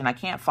brush, and I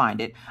can't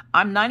find it.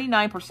 I'm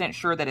 99%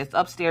 sure that it's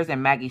upstairs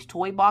in Maggie's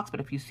toy box,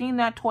 but if you've seen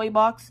that toy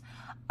box,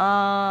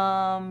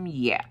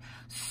 yeah.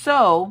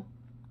 So,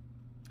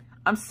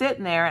 I'm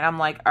sitting there, and I'm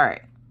like, all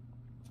right,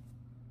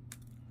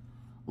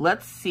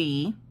 let's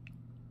see,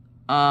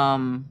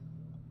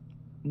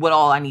 what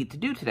all I need to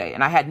do today.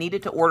 And I had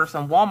needed to order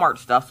some Walmart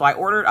stuff. So I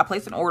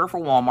placed an order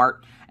for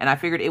Walmart, and I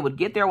figured it would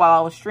get there while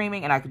I was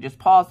streaming and I could just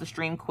pause the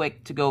stream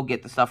quick to go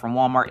get the stuff from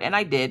Walmart. And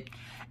I did.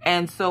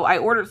 And so I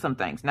ordered some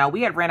things. Now,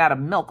 we had ran out of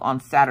milk on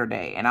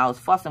Saturday, and I was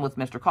fussing with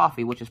Mr.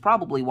 Coffee, which is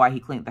probably why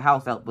he cleaned the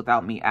house out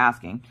without me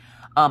asking.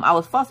 I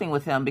was fussing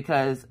with him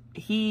because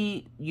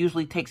he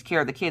usually takes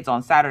care of the kids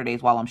on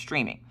Saturdays while I'm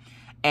streaming.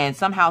 And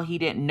somehow he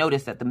didn't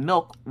notice that the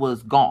milk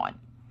was gone.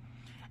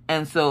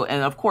 And so,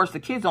 and of course,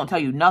 the kids don't tell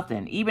you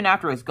nothing. Even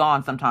after it's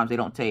gone, sometimes they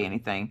don't tell you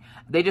anything.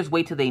 They just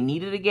wait till they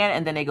need it again,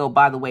 and then they go,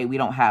 by the way, we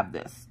don't have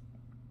this.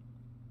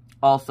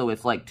 Also,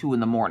 it's like 2 in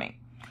the morning.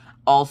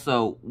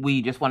 Also,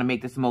 we just want to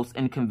make this the most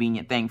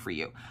inconvenient thing for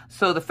you.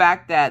 So the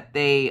fact that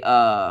they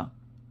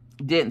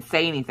didn't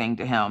say anything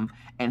to him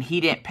and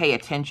he didn't pay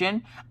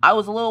attention, I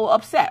was a little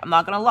upset. I'm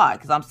not going to lie,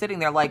 because I'm sitting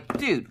there like,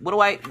 dude, what do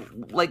I,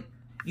 like,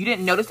 you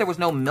didn't notice there was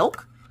no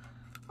milk?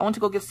 I went to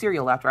go get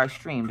cereal after I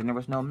streamed, and there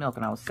was no milk,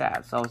 and I was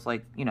sad. So I was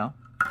like,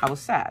 I was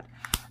sad.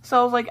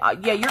 So I was like,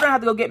 yeah, you're going to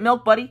have to go get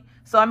milk, buddy.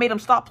 So I made him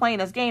stop playing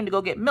this game to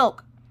go get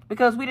milk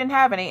because we didn't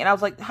have any. And I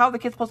was like, how are the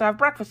kids supposed to have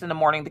breakfast in the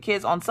morning? The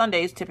kids on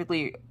Sundays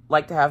typically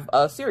like to have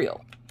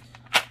cereal.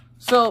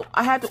 So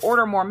I had to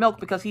order more milk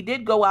because he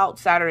did go out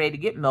Saturday to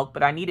get milk,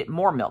 but I needed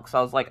more milk. So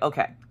I was like,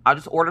 okay, I'll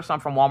just order some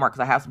from Walmart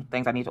because I have some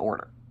things I need to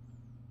order.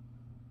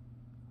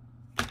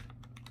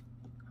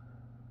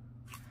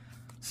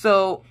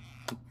 So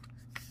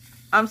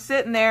I'm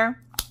sitting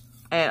there,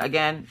 and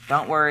again,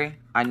 don't worry.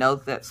 I know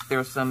that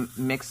there's some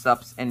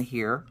mix-ups in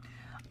here.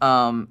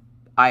 I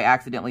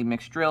accidentally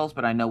mixed drills,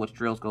 but I know which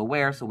drills go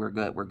where, so we're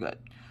good, we're good.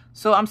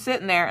 So I'm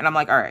sitting there, and I'm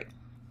like, all right.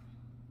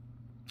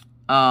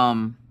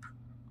 I'm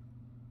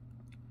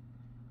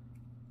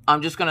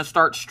just going to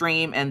start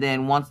stream, and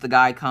then once the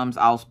guy comes,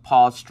 I'll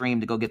pause stream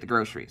to go get the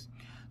groceries.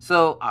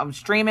 So I'm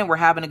streaming, we're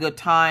having a good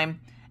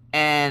time,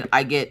 and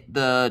I get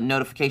the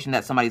notification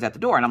that somebody's at the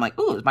door, and I'm like,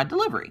 ooh, it's my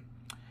delivery.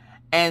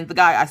 And the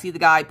guy, I see the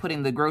guy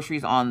putting the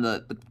groceries on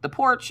the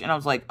porch, and I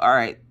was like, all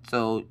right,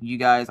 so you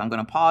guys, I'm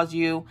going to pause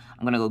you.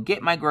 I'm going to go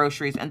get my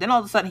groceries. And then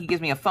all of a sudden, he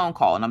gives me a phone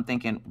call, and I'm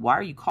thinking, why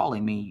are you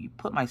calling me? You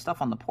put my stuff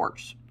on the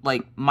porch.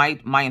 Like,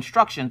 my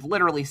instructions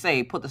literally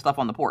say, put the stuff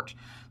on the porch.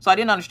 So I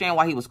didn't understand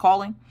why he was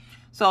calling.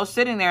 So I was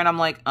sitting there, and I'm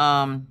like,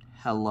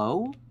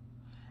 hello?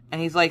 And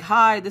he's like,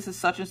 hi, this is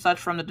such and such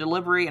from the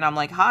delivery. And I'm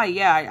like, hi,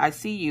 yeah, I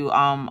see you.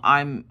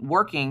 I'm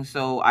working,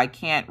 so I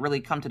can't really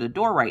come to the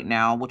door right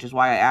now, which is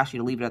why I asked you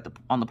to leave it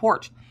on the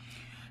porch.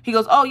 He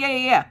goes, oh,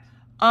 yeah.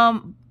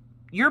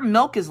 Your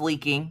milk is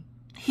leaking.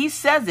 He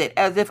says it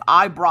as if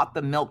I brought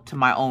the milk to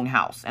my own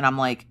house. And I'm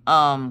like,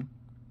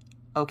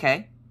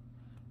 okay.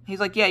 He's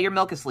like, yeah, your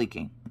milk is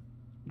leaking.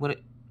 What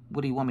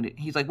do you want me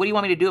to... He's like, what do you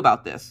want me to do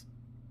about this?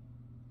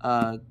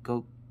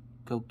 Go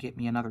get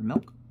me another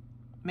milk,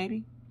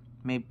 maybe?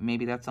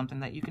 Maybe that's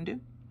something that you can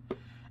do.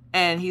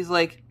 And he's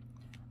like,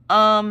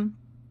 I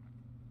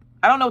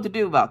don't know what to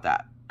do about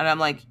that. And I'm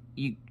like,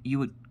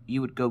 you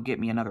would go get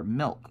me another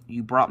milk.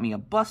 You brought me a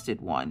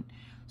busted one.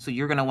 So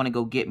you're going to want to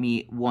go get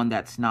me one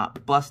that's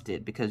not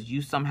busted, because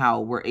you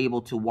somehow were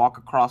able to walk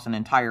across an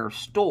entire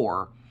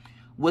store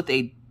with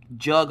a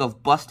jug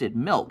of busted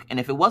milk. And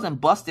if it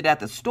wasn't busted at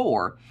the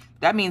store,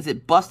 that means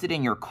it busted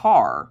in your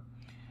car.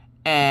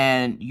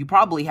 And you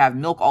probably have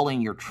milk all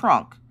in your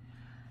trunk.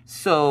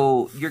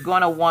 So you're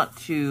going to want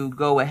to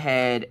go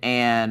ahead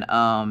and,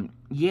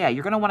 yeah,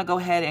 you're going to want to go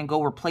ahead and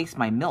go replace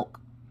my milk.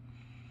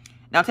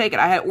 Now take it,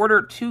 I had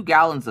ordered 2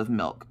 gallons of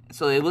milk.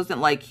 So it wasn't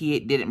like he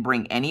didn't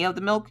bring any of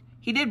the milk.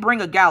 He did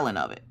bring a gallon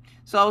of it.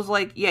 So I was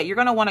like, yeah, you're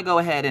going to want to go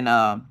ahead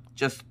and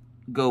just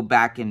go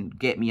back and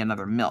get me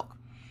another milk.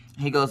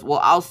 He goes, well,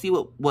 I'll see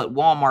what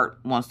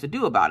Walmart wants to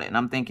do about it. And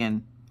I'm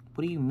thinking,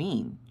 what do you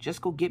mean?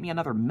 Just go get me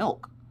another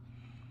milk.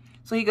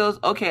 So he goes,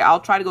 okay, I'll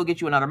try to go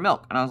get you another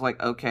milk. And I was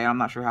like, okay, I'm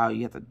not sure how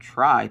you have to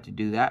try to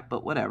do that,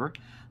 but whatever.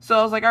 So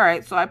I was like, all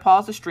right. So I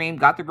paused the stream,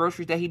 got the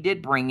groceries that he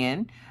did bring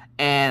in,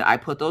 and I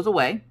put those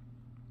away.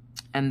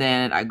 And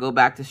then I go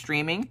back to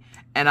streaming,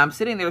 and I'm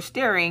sitting there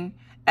staring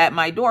at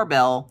my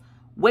doorbell,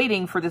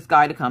 waiting for this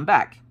guy to come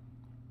back.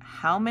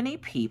 How many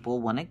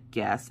people want to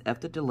guess if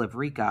the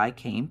delivery guy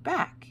came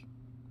back?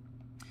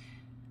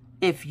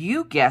 If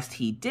you guessed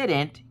he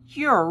didn't,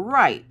 you're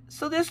right.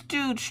 So this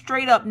dude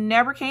straight up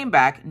never came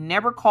back,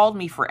 never called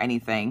me for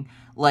anything,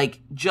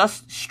 like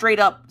just straight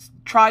up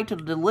tried to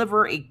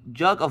deliver a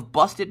jug of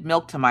busted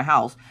milk to my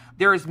house.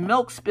 There is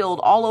milk spilled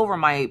all over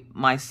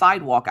my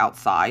sidewalk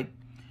outside,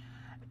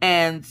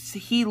 and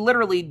he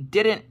literally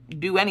didn't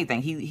do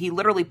anything. He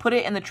literally put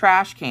it in the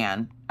trash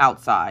can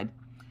outside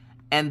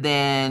and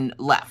then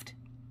left.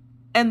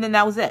 And then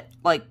that was it.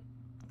 Like,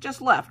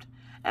 just left.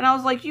 And I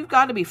was like, you've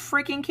got to be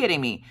freaking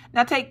kidding me.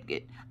 Now take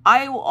it.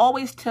 I will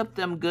always tip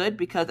them good,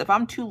 because if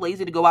I'm too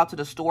lazy to go out to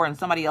the store and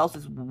somebody else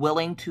is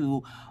willing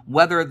to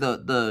weather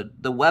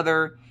the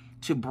weather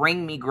to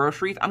bring me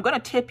groceries, I'm going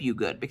to tip you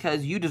good,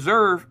 because you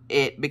deserve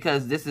it,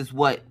 because this is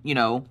what, you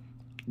know,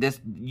 this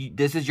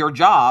is your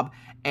job,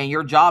 and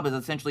your job is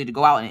essentially to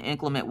go out in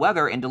inclement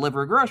weather and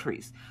deliver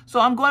groceries. So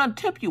I'm going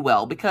to tip you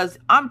well, because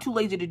I'm too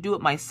lazy to do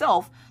it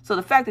myself. So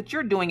the fact that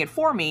you're doing it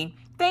for me,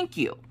 thank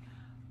you.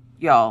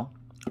 Y'all,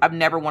 I've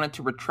never wanted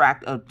to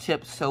retract a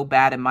tip so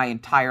bad in my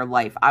entire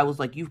life. I was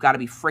like, you've got to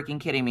be freaking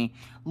kidding me.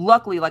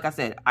 Luckily, like I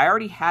said, I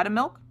already had a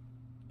milk,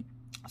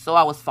 so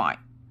I was fine.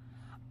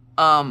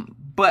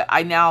 But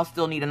I now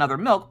still need another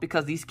milk,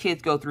 because these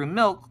kids go through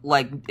milk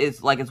like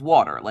it's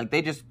water. Like,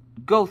 they just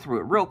go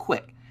through it real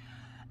quick.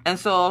 And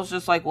so I was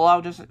just like, well,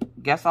 I'll just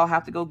guess I'll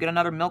have to go get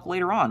another milk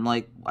later on.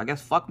 Like, I guess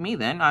fuck me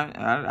then.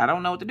 I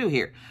don't know what to do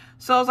here.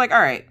 So I was like, all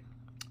right,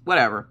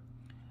 whatever.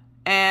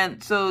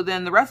 And so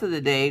then the rest of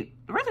the day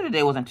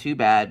wasn't too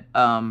bad.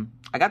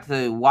 I got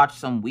to watch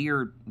some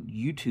weird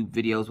YouTube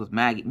videos with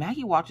Maggie.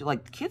 Maggie watches,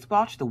 like, kids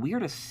watch the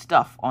weirdest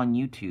stuff on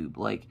YouTube.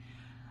 Like,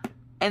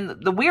 and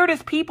the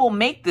weirdest people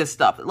make this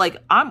stuff. Like,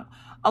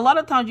 a lot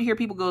of times you hear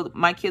people go,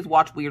 my kids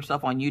watch weird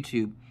stuff on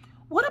YouTube.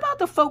 What about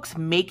the folks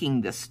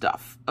making this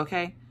stuff,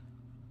 okay?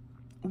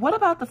 What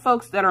about the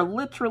folks that are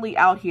literally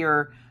out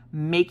here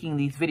making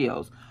these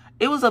videos?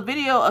 It was a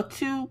video of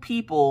 2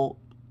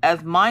 people as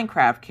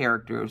Minecraft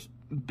characters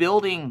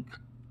building,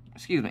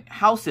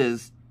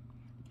 houses,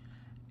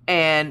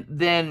 and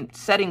then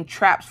setting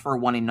traps for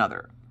one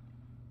another.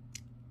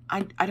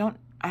 I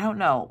don't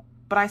know,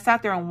 but I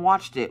sat there and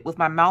watched it with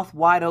my mouth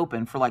wide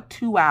open for like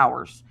 2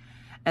 hours.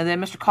 And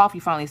then Mr. Coffee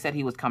finally said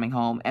he was coming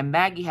home, and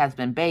Maggie has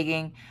been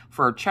begging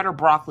for cheddar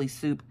broccoli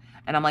soup.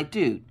 And I'm like,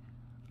 dude,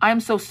 I am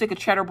so sick of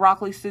cheddar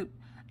broccoli soup.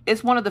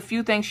 It's one of the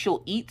few things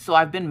she'll eat, so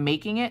I've been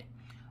making it.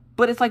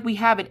 But it's like we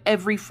have it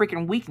every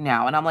freaking week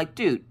now. And I'm like,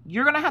 dude,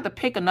 you're going to have to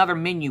pick another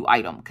menu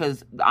item,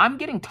 because I'm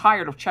getting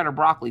tired of cheddar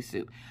broccoli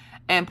soup.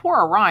 And poor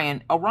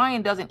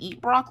Orion doesn't eat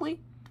broccoli.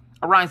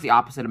 Orion's the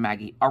opposite of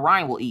Maggie.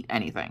 Orion will eat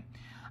anything.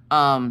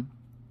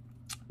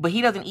 But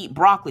he doesn't eat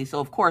broccoli, so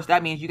of course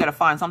that means you got to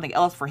find something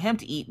else for him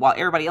to eat while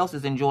everybody else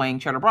is enjoying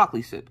cheddar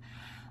broccoli soup.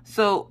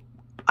 So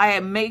I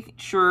make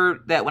sure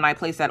that when I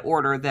place that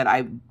order that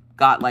I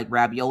got like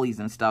raviolis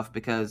and stuff,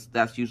 because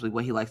that's usually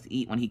what he likes to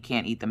eat when he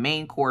can't eat the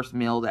main course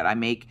meal that I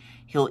make.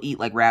 He'll eat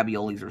like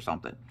raviolis or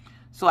something.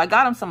 So I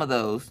got him some of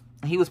those.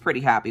 He was pretty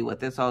happy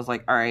with it, so I was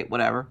like, all right,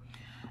 whatever.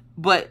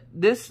 But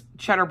this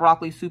cheddar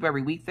broccoli soup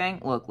every week thing,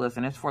 look,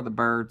 listen, it's for the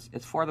birds.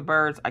 It's for the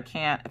birds. I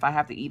can't, if I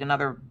have to eat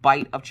another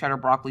bite of cheddar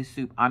broccoli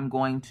soup, I'm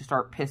going to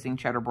start pissing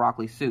cheddar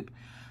broccoli soup.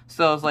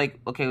 So I was like,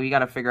 okay, we got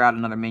to figure out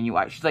another menu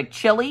item. She's like,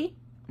 chili?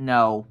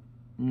 No.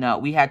 No.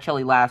 We had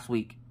chili last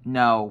week.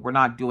 No, we're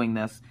not doing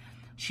this.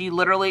 She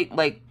literally,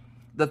 like,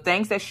 the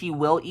things that she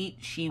will eat,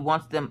 she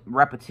wants them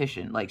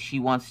repetition. Like, she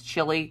wants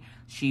chili.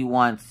 She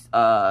wants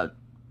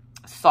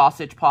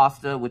sausage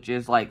pasta, which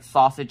is like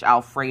sausage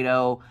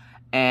Alfredo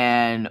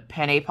and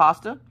penne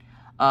pasta.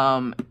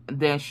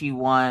 Then she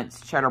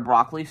wants cheddar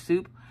broccoli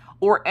soup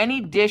or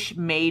any dish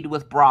made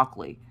with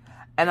broccoli.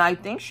 And I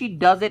think she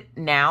does it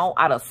now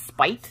out of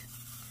spite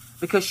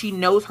because she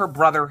knows her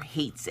brother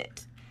hates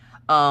it.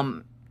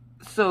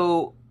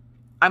 So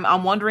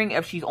I'm wondering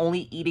if she's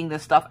only eating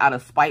this stuff out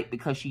of spite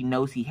because she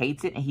knows he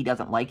hates it and he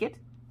doesn't like it.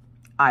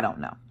 I don't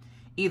know.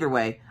 Either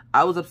way,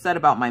 I was upset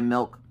about my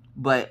milk,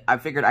 but I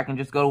figured I can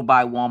just go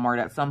by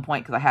Walmart at some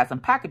point because I had some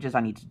packages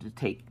I needed to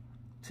take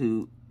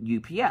to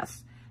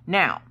UPS.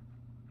 Now,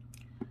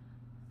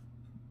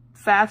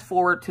 fast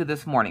forward to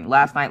this morning.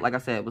 Last night, like I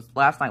said,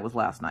 last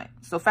night.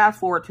 So fast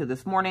forward to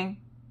this morning.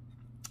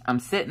 I'm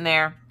sitting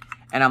there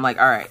and I'm like,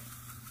 all right.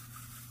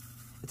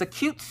 It's a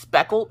cute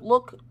speckled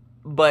look,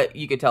 but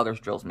you could tell there's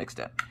drills mixed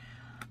in.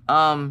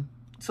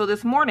 So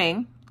this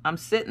morning, I'm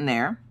sitting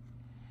there,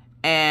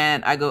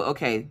 and I go,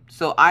 okay.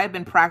 So I have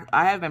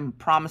been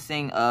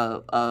promising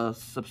a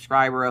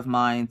subscriber of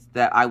mine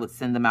that I would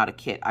send them out a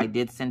kit. I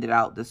did send it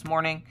out this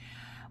morning,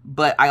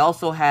 but I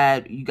also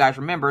had, you guys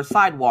remember,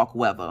 sidewalk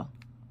weather.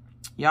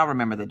 Y'all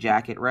remember the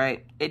jacket,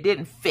 right? It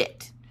didn't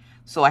fit,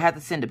 so I had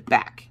to send it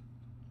back.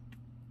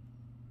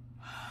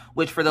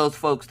 Which, for those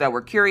folks that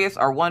were curious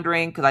or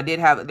wondering, because I did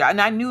have,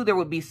 and I knew there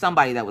would be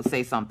somebody that would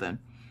say something.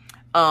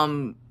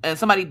 And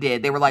somebody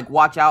did. They were like,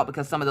 watch out,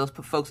 because some of those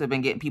folks have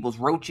been getting people's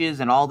roaches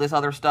and all this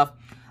other stuff.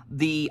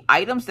 The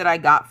items that I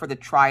got for the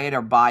try it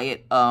or buy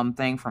it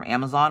thing from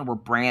Amazon were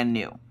brand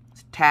new.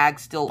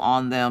 Tags still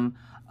on them.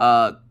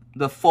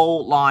 The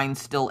fold line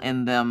still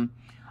in them.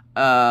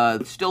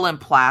 Still in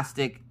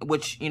plastic,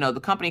 which, you know, the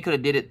company could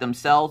have did it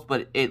themselves,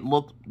 but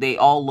they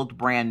all looked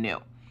brand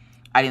new.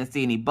 I didn't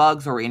see any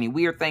bugs or any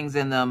weird things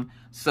in them.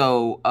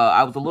 So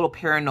I was a little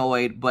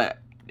paranoid, but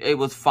it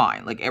was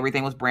fine. Like,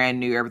 everything was brand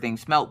new. Everything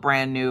smelled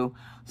brand new.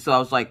 So I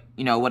was like,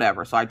 you know,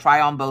 whatever. So I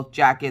try on both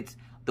jackets.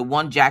 The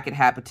one jacket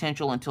had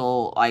potential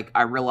until, like,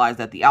 I realized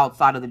that the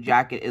outside of the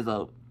jacket is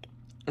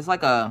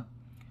like a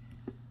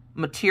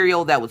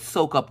material that would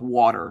soak up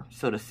water,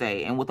 so to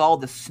say. And with all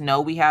the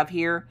snow we have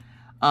here,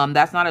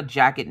 that's not a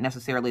jacket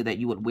necessarily that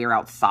you would wear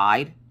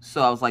outside.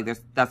 So I was like,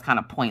 that's kind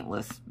of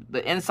pointless.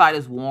 The inside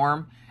is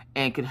warm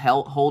and could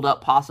hold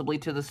up possibly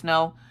to the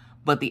snow,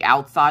 but the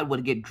outside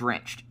would get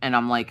drenched. And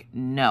I'm like,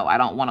 no, I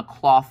don't want a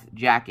cloth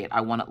jacket.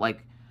 I want it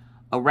like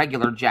a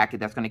regular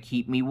jacket that's going to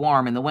keep me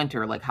warm in the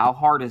winter. Like, how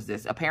hard is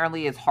this?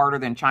 Apparently, it's harder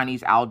than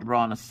Chinese algebra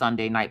on a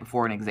Sunday night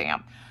before an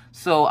exam.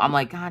 So I'm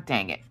like, God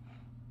dang it.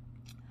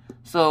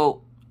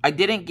 So I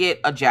didn't get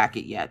a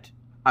jacket yet.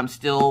 I'm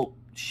still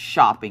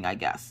shopping, I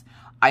guess.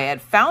 I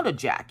had found a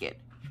jacket,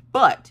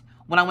 but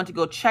when I went to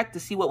go check to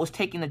see what was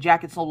taking the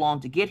jacket so long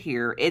to get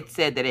here, it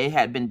said that it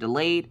had been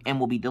delayed and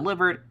will be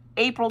delivered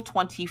April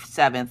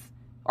 27th,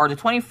 or the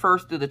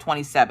 21st through the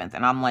 27th.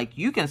 And I'm like,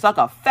 you can suck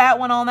a fat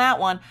one on that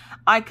one.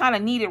 I kind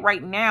of need it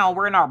right now.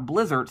 We're in our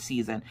blizzard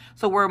season.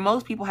 So where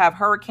most people have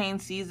hurricane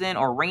season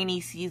or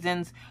rainy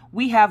seasons,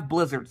 we have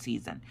blizzard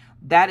season.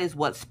 That is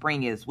what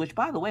spring is, which,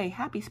 by the way,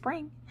 happy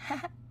spring.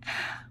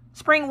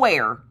 Spring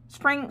where?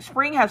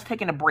 Spring has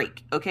taken a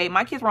break, okay?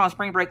 My kids were on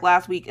spring break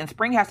last week, and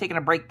spring has taken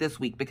a break this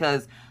week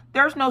because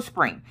there's no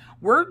spring.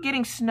 We're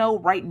getting snow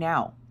right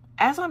now.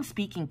 As I'm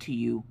speaking to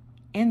you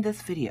in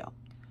this video,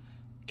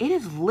 it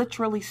is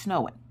literally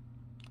snowing.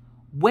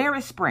 Where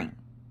is spring?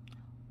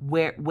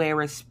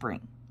 Where is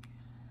spring?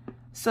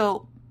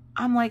 So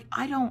I'm like,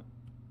 I don't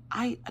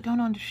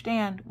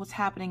understand what's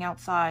happening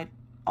outside.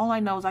 All I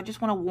know is I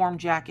just want a warm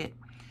jacket.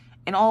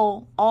 And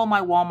all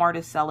my Walmart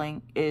is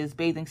selling is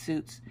bathing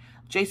suits.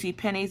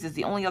 JCPenney's is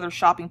the only other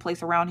shopping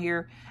place around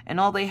here. And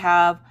all they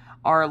have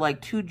are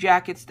like 2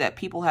 jackets that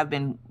people have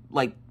been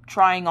like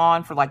trying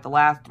on for like the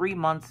last 3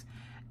 months.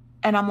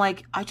 And I'm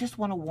like, I just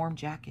want a warm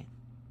jacket.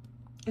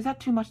 Is that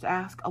too much to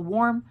ask? A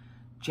warm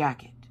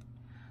jacket.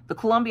 The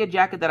Columbia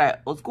jacket that I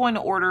was going to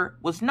order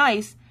was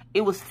nice.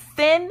 It was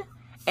thin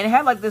and it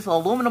had like this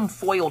aluminum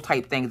foil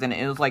type things in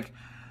it. It was like,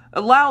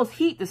 allows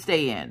heat to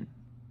stay in.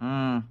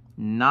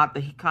 Not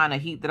the kind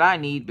of heat that I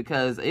need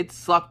because it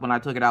sucked when I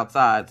took it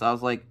outside. So I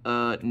was like,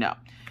 no.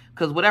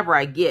 Because whatever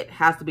I get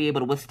has to be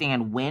able to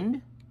withstand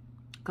wind.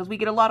 Because we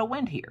get a lot of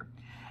wind here.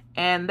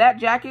 And that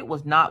jacket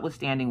was not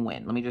withstanding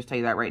wind. Let me just tell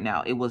you that right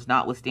now. It was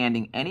not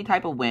withstanding any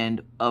type of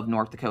wind of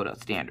North Dakota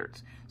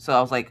standards. So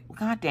I was like,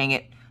 God dang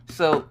it.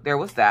 So there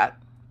was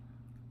that.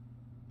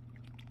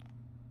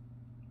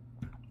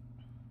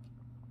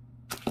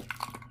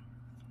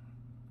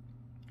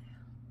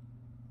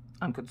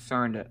 I'm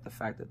concerned at the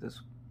fact that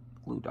this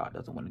glue dot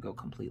doesn't want to go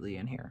completely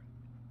in here.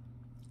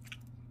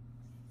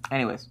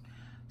 Anyways,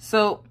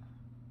 so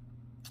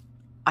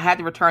I had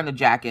to return the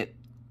jacket,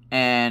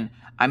 and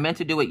I meant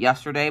to do it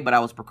yesterday, but I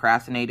was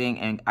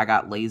procrastinating and I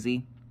got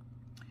lazy.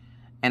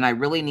 And I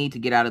really need to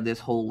get out of this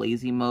whole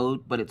lazy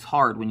mode, but it's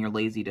hard when you're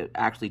lazy to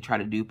actually try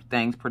to do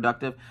things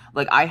productive.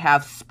 Like, I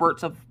have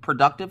spurts of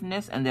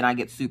productiveness, and then I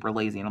get super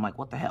lazy, and I'm like,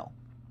 what the hell?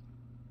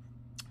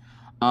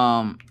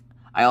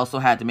 I also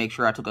had to make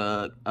sure I took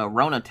a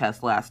Rona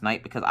test last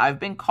night because I've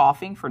been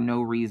coughing for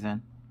no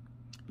reason.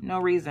 No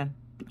reason.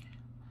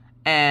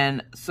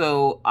 And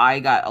so I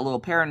got a little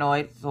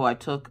paranoid, so I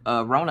took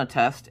a Rona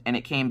test, and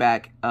it came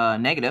back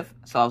negative.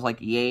 So I was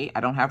like, yay, I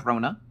don't have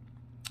Rona.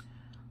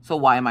 So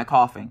why am I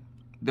coughing?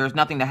 There's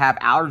nothing to have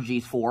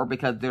allergies for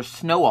because there's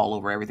snow all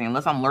over everything.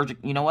 Unless I'm allergic.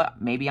 You know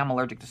what? Maybe I'm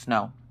allergic to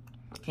snow.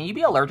 Can you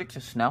be allergic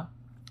to snow?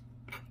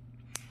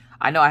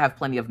 I know I have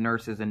plenty of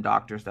nurses and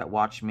doctors that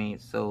watch me,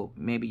 so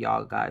maybe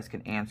y'all guys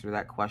can answer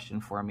that question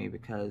for me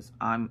because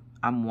I'm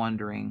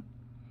wondering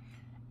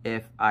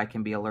if I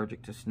can be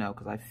allergic to snow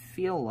because I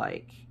feel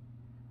like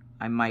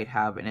I might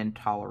have an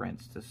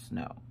intolerance to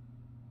snow.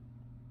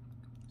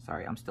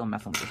 Sorry, I'm still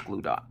messing with this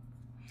glue dot.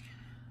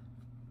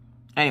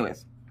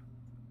 Anyways.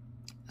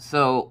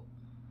 So,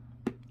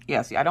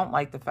 yeah, see, I don't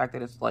like the fact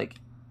that it's like,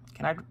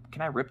 can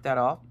I rip that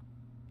off?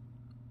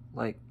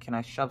 Like, can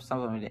I shove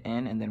some of it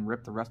in and then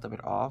rip the rest of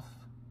it off?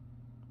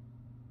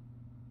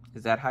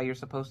 Is that how you're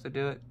supposed to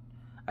do it?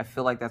 I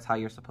feel like that's how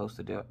you're supposed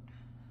to do it.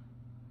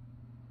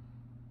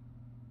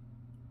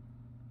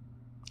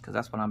 Because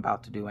that's what I'm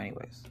about to do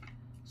anyways.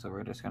 So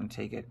we're just going to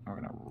take it and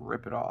we're going to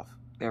rip it off.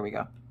 There we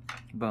go.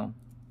 Boom.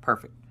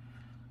 Perfect.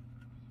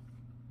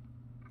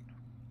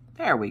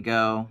 There we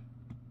go.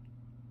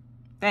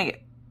 Dang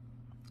it.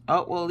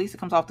 Oh, well, at least it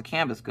comes off the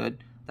canvas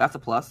good. That's a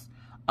plus.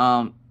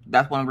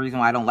 That's one reason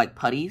why I don't like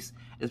putties,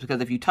 is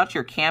because if you touch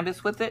your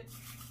canvas with it,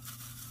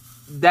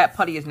 that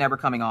putty is never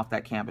coming off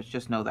that canvas.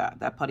 Just know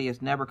that. That putty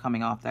is never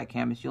coming off that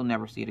canvas. You'll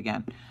never see it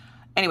again.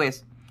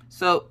 Anyways,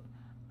 so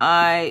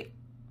I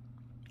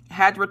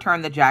had to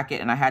return the jacket,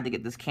 and I had to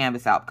get this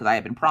canvas out because I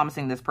had been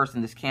promising this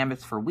person this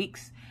canvas for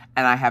weeks,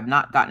 and I have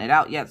not gotten it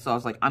out yet. So I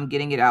was like, I'm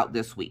getting it out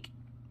this week.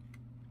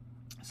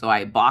 So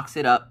I box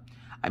it up.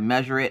 I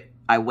measure it.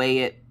 I weigh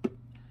it,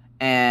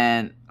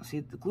 and see,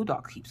 the glue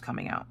dot keeps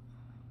coming out.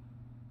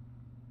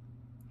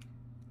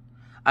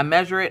 I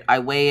measure it, I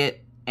weigh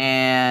it,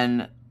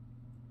 and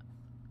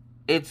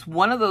it's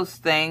one of those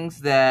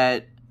things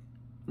that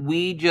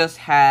we just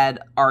had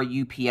our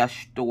UPS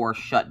store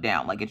shut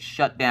down. Like, it's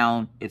shut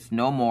down. It's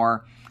no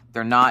more.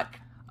 They're not,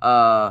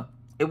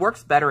 it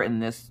works better in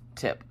this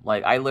tip.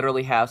 Like, I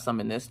literally have some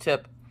in this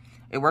tip.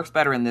 It works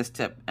better in this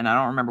tip, and I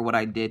don't remember what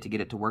I did to get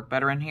it to work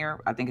better in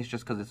here. I think it's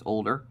just because it's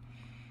older.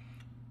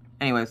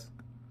 Anyways,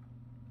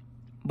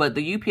 but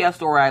the UPS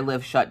store where I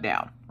live shut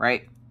down,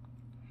 right?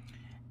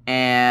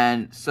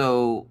 And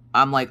so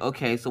I'm like,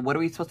 okay, so what are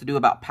we supposed to do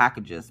about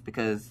packages?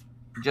 Because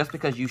just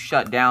because you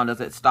shut down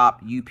doesn't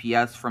stop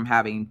UPS from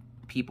having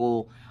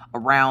people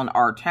around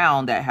our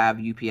town that have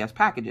UPS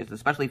packages,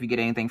 especially if you get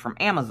anything from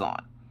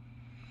Amazon.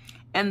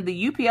 And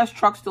the UPS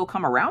trucks still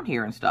come around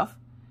here and stuff,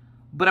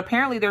 but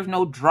apparently there's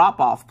no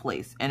drop-off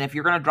place. And if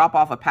you're going to drop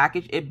off a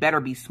package, it better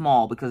be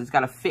small because it's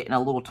got to fit in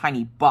a little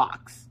tiny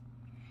box.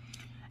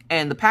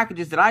 And the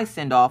packages that I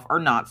send off are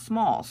not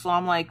small. So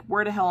I'm like,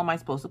 where the hell am I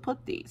supposed to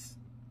put these?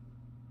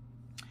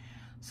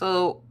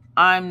 So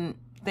I'm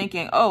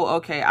thinking, oh,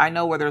 okay, I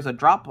know where there's a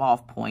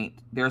drop-off point.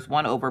 There's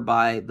one over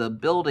by the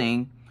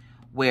building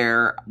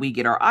where we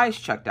get our eyes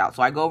checked out.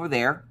 So I go over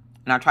there,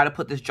 and I try to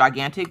put this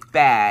gigantic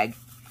bag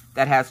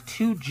that has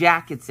 2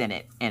 jackets in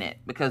it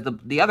because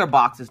the other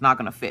box is not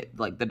going to fit.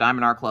 Like, the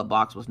Diamond Art Club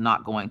box was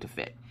not going to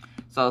fit.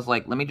 So I was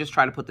like, let me just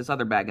try to put this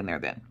other bag in there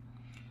then.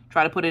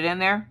 Try to put it in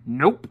there.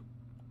 Nope.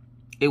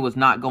 It was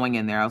not going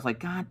in there. I was like,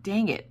 God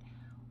dang it.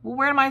 Well,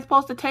 where am I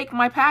supposed to take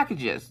my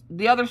packages?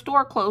 The other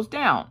store closed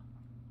down.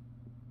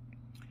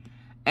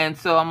 And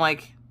so I'm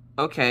like,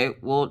 okay,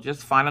 we'll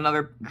just find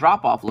another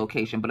drop-off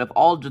location. But if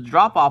all the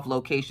drop-off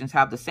locations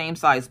have the same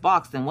size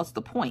box, then what's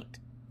the point?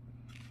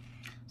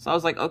 So I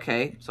was like,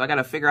 okay, so I got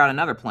to figure out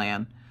another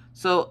plan.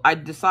 So I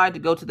decided to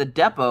go to the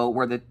depot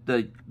where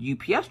the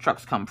UPS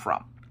trucks come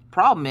from.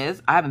 Problem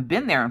is, I haven't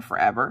been there in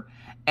forever.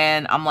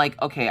 And I'm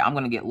like, okay, I'm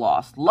going to get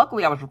lost.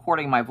 Luckily, I was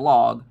recording my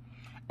vlog,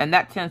 and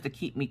that tends to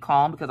keep me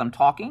calm because I'm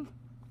talking.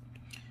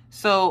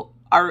 So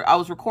I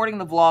was recording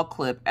the vlog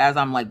clip as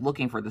I'm like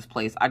looking for this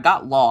place. I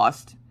got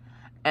lost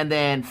and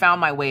then found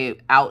my way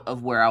out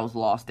of where I was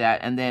lost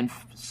at, and then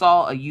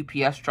saw a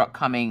UPS truck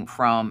coming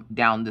from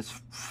down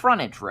this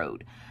frontage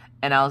road.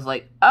 And I was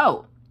like,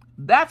 oh,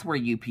 that's where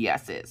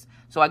UPS is.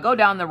 So I go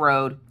down the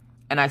road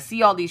and I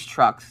see all these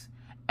trucks.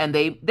 And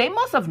they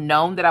must have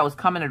known that I was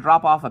coming to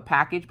drop off a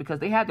package because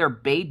they had their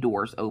bay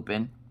doors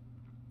open.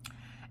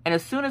 And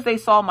as soon as they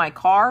saw my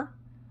car,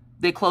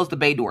 they closed the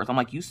bay doors. I'm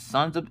like, you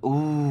sons of...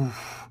 Ooh.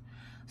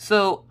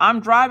 So I'm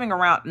driving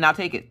around. Now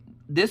take it.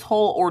 This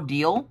whole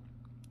ordeal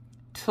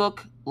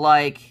took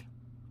like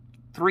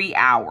 3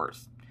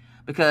 hours.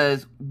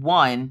 Because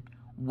one,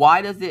 why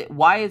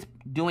is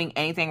doing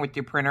anything with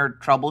your printer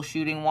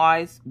troubleshooting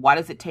wise, why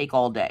does it take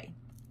all day?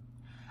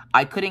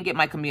 I couldn't get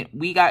my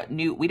we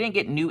didn't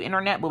get new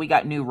internet, but we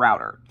got new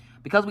router.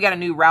 Because we got a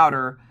new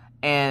router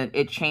and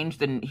they changed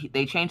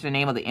the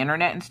name of the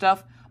internet and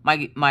stuff,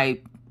 my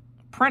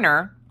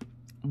printer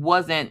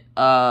wasn't,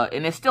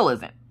 and it still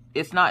isn't.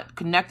 It's not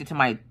connected to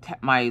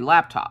my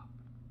laptop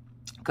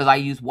because I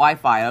use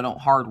Wi-Fi. I don't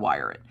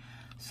hardwire it.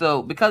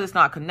 So because it's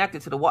not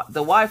connected to the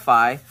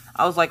Wi-Fi,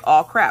 I was like,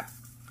 oh crap.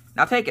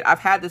 Now take it. I've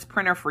had this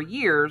printer for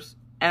years,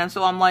 and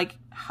so I'm like,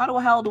 how the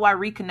hell do I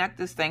reconnect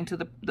this thing to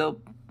the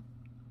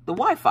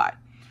Wi-Fi?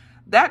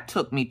 That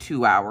took me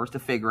 2 hours to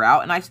figure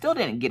out, and I still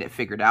didn't get it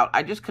figured out.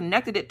 I just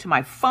connected it to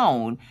my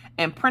phone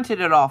and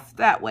printed it off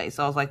that way.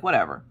 So I was like,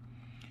 whatever.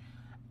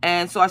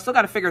 And so I still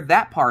got to figure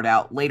that part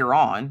out later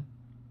on.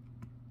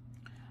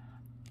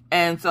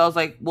 And so I was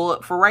like,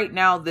 well, for right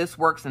now, this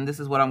works, and this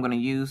is what I'm going to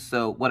use,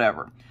 so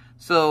whatever.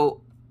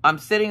 So I'm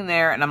sitting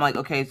there, and I'm like,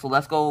 okay, so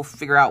let's go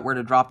figure out where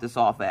to drop this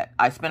off at.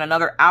 I spent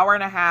another hour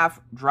and a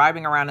half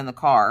driving around in the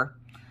car.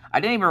 I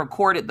didn't even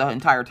record it the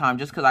entire time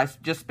just because I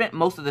just spent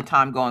most of the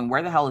time going,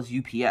 where the hell is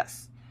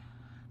UPS?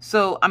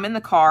 So I'm in the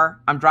car.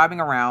 I'm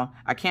driving around.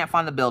 I can't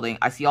find the building.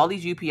 I see all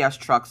these UPS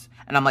trucks,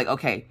 and I'm like,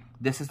 okay,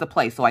 this is the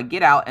place. So I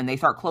get out, and they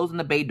start closing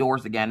the bay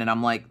doors again. And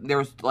I'm like, there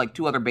was like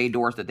 2 other bay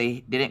doors that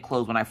they didn't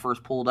close when I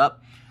first pulled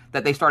up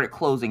that they started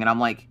closing. And I'm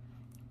like,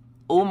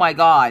 oh my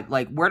God,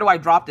 like, where do I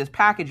drop this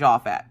package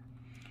off at?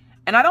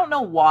 And I don't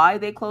know why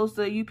they closed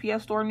the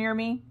UPS store near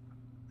me,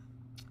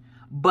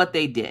 but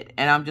they did.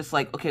 And I'm just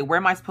like, okay, where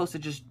am I supposed to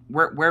just,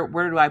 where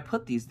do I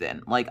put these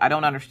then? Like, I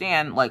don't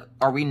understand. Like,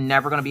 are we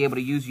never going to be able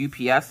to use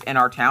UPS in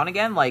our town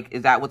again? Like,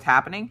 is that what's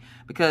happening?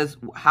 Because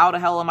how the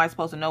hell am I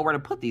supposed to know where to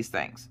put these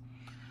things?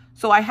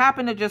 So I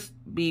happen to just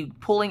be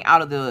pulling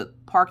out of the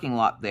parking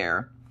lot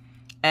there,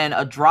 and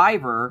a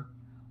driver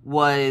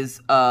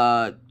was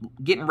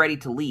getting ready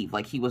to leave.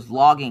 Like, he was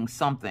logging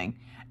something.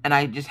 And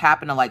I just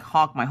happened to like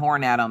honk my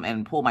horn at him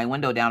and pull my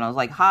window down. I was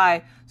like,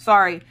 hi,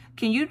 sorry,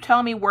 can you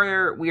tell me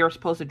where we are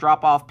supposed to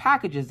drop off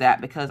packages at?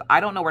 Because I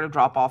don't know where to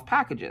drop off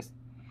packages.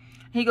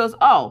 He goes,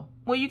 oh,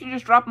 well, you can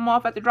just drop them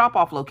off at the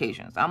drop-off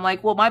locations. I'm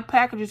like, well, my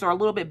packages are a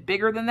little bit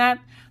bigger than that,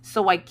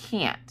 so I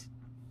can't.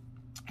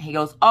 He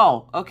goes,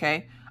 oh,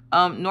 okay.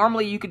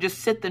 Normally you could just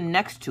sit them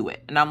next to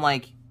it. And I'm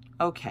like,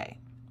 okay.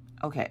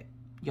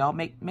 Y'all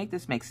make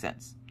this make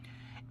sense.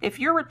 If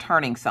you're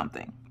returning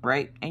something,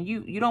 right, and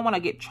you don't want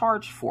to get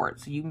charged for it,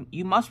 so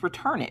you must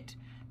return it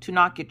to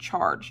not get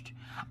charged,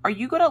 are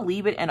you going to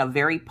leave it in a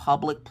very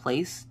public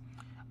place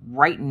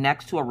right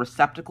next to a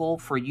receptacle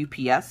for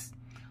UPS,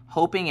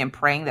 hoping and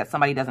praying that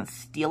somebody doesn't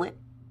steal it?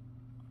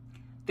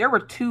 There were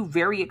 2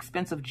 very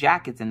expensive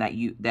jackets in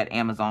that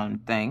Amazon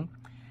thing,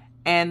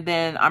 and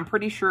then I'm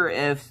pretty sure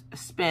if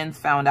Spence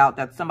found out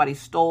that somebody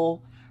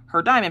stole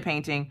her diamond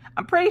painting,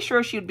 I'm pretty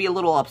sure she would be a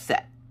little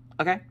upset,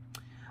 okay?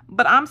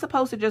 But I'm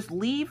supposed to just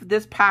leave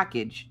this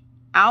package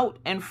out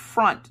in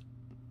front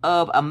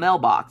of a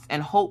mailbox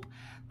and hope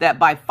that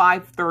by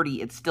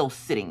 5:30 it's still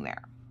sitting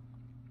there.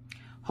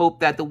 Hope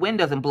that the wind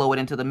doesn't blow it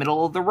into the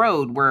middle of the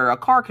road where a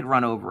car could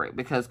run over it,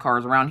 because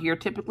cars around here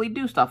typically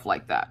do stuff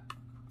like that.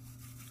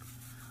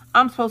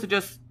 I'm supposed to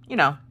just,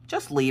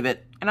 just leave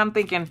it. And I'm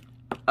thinking,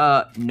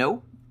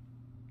 no,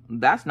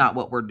 that's not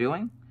what we're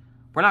doing.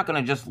 We're not going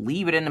to just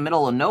leave it in the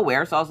middle of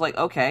nowhere. So I was like,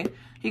 okay.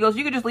 He goes,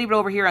 you could just leave it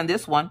over here on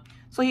this one.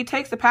 So he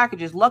takes the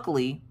packages,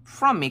 luckily,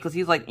 from me, because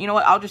he's like, you know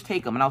what, I'll just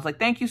take them. And I was like,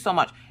 thank you so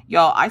much.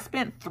 Y'all, I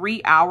spent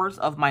 3 hours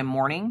of my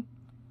morning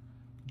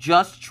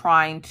just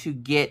trying to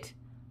get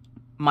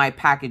my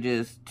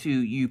packages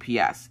to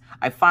UPS.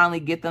 I finally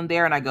get them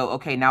there, and I go,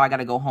 okay, now I got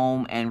to go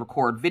home and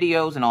record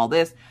videos and all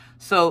this.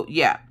 So,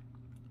 yeah.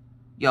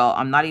 Y'all,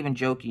 I'm not even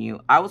joking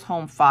you. I was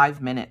home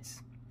 5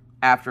 minutes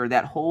after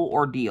that whole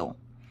ordeal.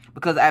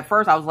 Because at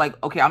first I was like,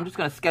 okay, I'm just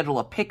going to schedule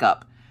a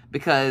pickup,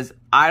 because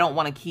I don't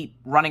want to keep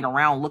running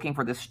around looking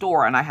for this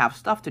store, and I have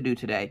stuff to do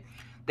today.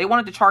 They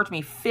wanted to charge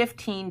me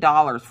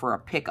 $15 for a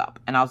pickup.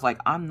 And I was like,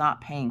 I'm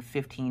not paying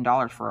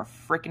 $15 for a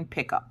freaking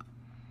pickup.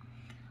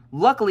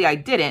 Luckily, I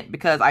didn't,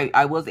 because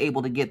I was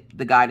able to get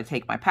the guy to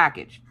take my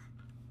package.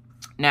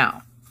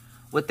 Now,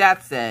 with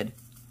that said,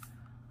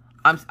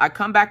 I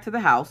come back to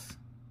the house,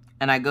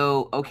 and I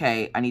go,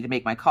 okay, I need to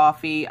make my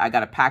coffee. I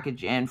got a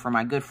package in for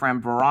my good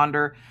friend,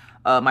 Veronder.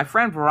 My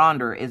friend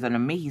Veronder is an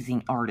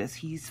amazing artist.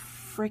 He's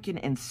freaking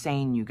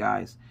insane, you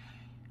guys.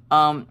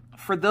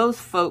 For those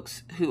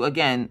folks who,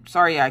 again,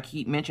 sorry I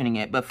keep mentioning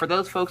it, but for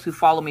those folks who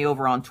follow me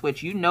over on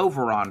Twitch, you know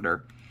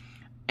Veronder.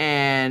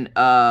 And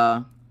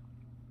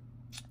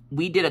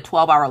we did a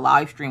 12-hour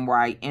live stream where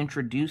I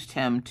introduced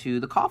him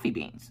to the coffee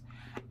beans.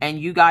 And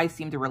you guys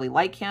seem to really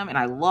like him, and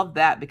I love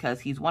that,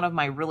 because he's one of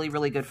my really,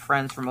 really good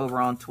friends from over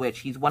on Twitch.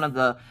 He's one of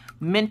the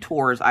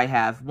mentors I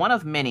have, one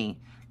of many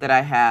that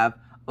I have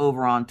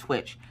over on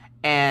Twitch.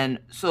 And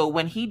so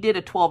when he did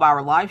a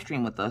 12-hour live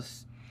stream with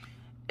us,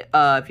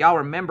 if y'all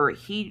remember,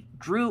 he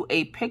drew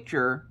a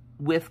picture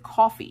with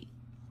coffee.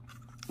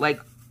 Like,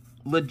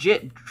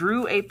 legit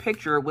drew a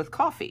picture with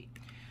coffee.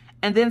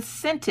 And then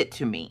sent it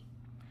to me.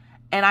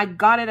 And I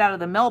got it out of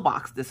the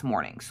mailbox this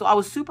morning. So I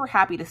was super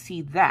happy to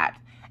see that.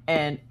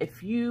 And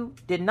if you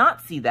did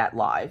not see that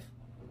live,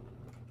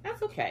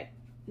 that's okay.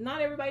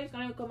 Not everybody's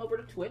going to come over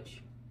to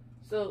Twitch.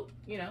 So,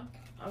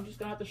 I'm just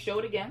going to have to show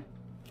it again.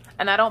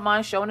 And I don't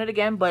mind showing it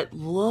again, but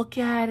look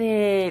at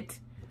it.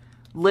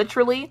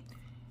 Literally,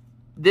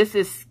 this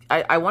is,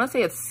 I want to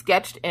say it's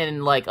sketched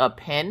in like a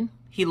pen.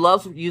 He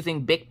loves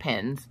using big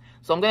pens.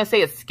 So I'm going to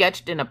say it's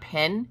sketched in a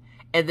pen.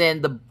 And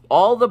then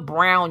all the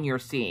brown you're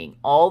seeing,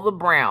 all the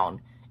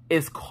brown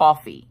is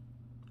coffee.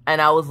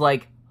 And I was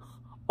like,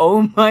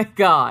 oh my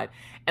God.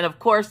 And of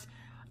course,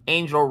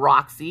 Angel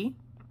Roxy,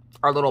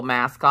 our little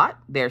mascot,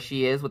 there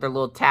she is with her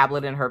little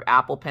tablet and her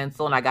Apple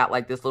Pencil. And I got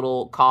like this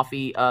little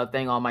coffee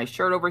thing on my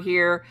shirt over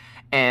here.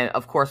 And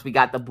of course, we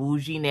got the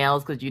bougie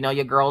nails because you know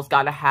your girl's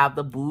got to have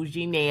the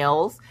bougie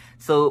nails.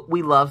 So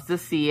we love to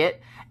see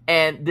it.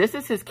 And this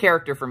is his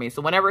character for me.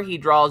 So whenever he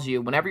draws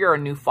you, whenever you're a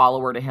new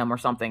follower to him or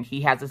something,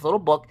 he has this little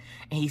book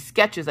and he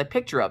sketches a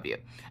picture of you.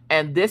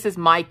 And this is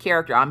my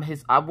character. I'm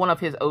one of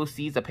his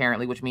OCs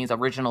apparently, which means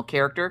original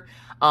character.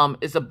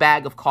 It's a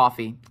bag of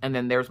coffee. And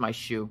then there's my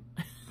shoe.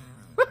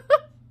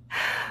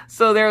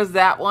 So there's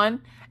that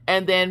one.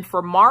 And then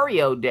for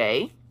Mario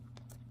Day,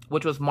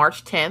 which was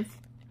March 10th,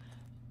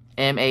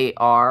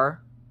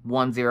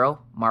 M-A-R-10,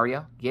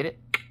 Mario, get it?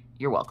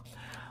 You're welcome.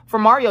 For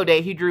Mario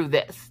Day, he drew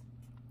this.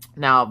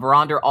 Now,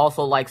 Veronder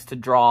also likes to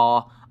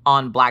draw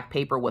on black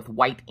paper with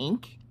white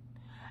ink.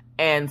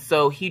 And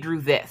so he drew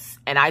this.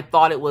 And I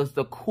thought it was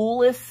the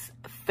coolest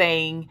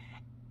thing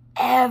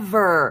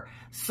ever.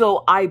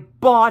 So I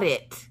bought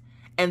it.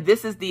 And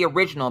this is the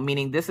original,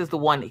 meaning this is the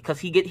one, because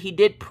he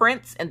did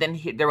prints and then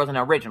there was an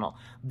original.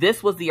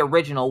 This was the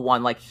original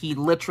one. Like, he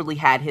literally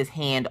had his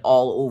hand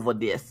all over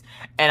this.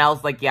 And I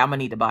was like, yeah, I'm going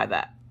to need to buy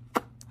that.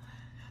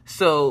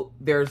 So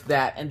there's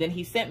that. And then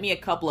he sent me a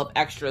couple of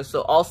extras.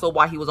 So also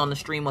while he was on the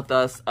stream with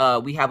us,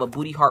 we have a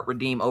booty heart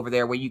redeem over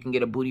there where you can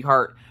get a booty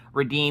heart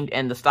redeemed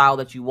in the style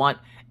that you want.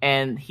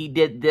 And he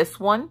did this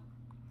one.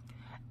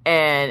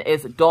 And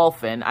it's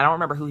Dolphin. I don't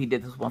remember who he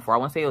did this one for. I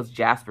want to say it was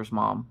Jasper's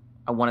mom.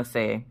 I want to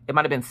say it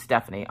might have been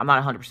Stephanie. I'm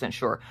not 100%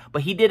 sure.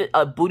 But he did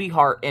a booty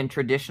heart in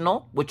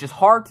traditional, which is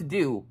hard to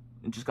do.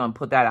 I'm just going to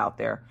put that out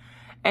there.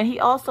 And he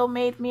also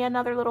made me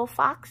another little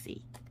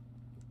foxy.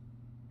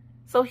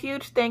 So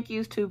huge thank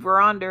yous to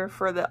Veronder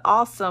for the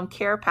awesome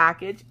care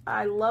package.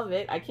 I love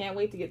it. I can't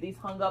wait to get these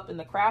hung up in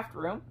the craft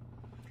room.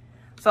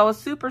 So I was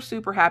super,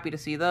 super happy to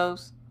see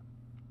those.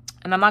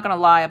 And I'm not going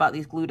to lie about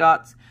these glue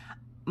dots.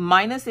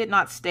 Minus it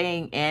not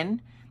staying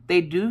in,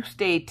 they do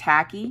stay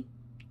tacky.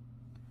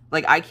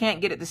 Like, I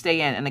can't get it to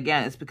stay in. And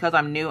again, it's because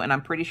I'm new, and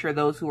I'm pretty sure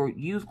those who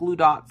use glue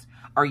dots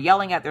are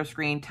yelling at their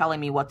screen, telling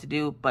me what to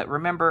do. But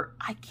remember,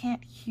 I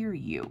can't hear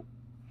you.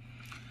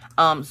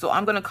 So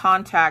I'm going to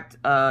contact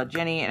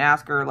Jenny and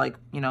ask her, like,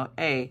 you know,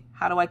 hey,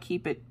 how do I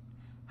keep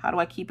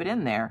it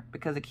in there?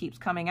 Because it keeps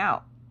coming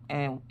out,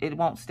 and it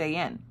won't stay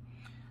in.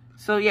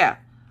 So, yeah.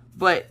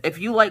 But if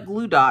you like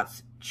glue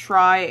dots,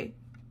 try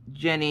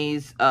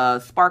Jenny's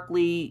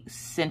sparkly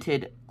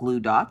scented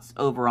glue dots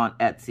over on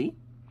Etsy.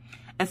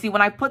 And see,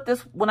 when I put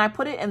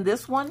it in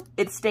this one,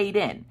 it stayed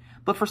in.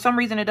 But for some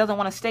reason, it doesn't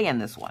want to stay in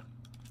this one.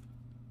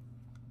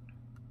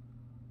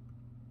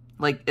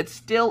 Like, it's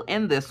still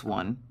in this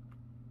one.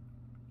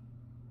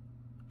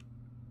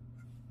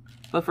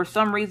 But for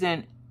some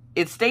reason,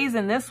 it stays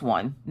in this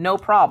one, no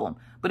problem.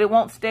 But it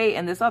won't stay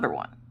in this other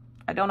one.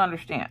 I don't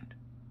understand.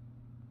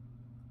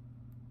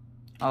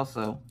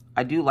 Also,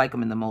 I do like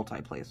them in the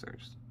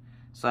multi-placers.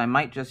 So I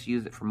might just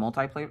use it for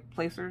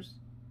multi-placers.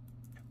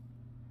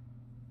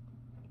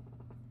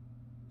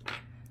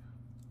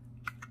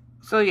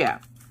 So yeah,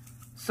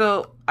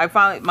 so I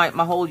finally,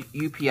 my whole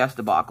UPS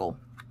debacle,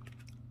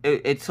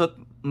 it took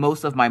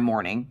most of my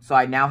morning. So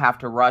I now have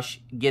to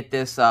rush, get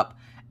this up,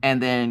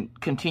 and then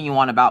continue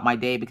on about my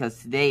day because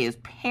today is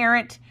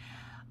parent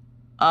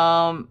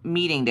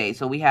meeting day.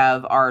 So we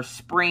have our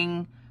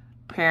spring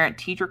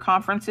parent-teacher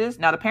conferences.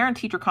 Now the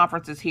parent-teacher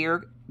conferences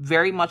here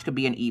very much could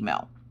be an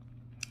email.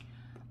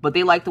 But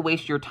they like to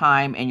waste your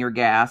time and your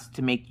gas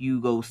to make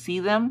you go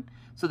see them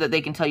so that they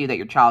can tell you that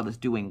your child is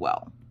doing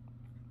well.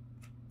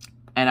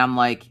 And I'm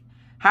like,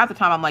 half the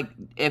time I'm like,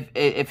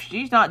 if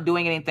she's not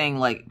doing anything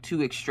like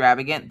too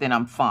extravagant, then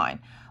I'm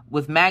fine.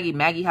 With Maggie,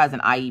 Maggie has an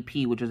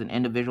IEP, which is an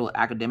individual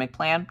academic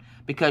plan,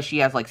 because she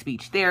has like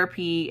speech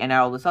therapy and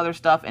all this other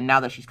stuff. And now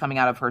that she's coming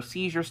out of her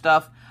seizure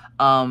stuff,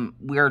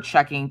 we're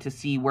checking to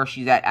see where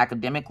she's at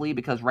academically,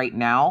 because right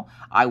now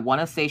I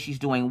want to say she's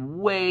doing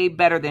way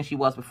better than she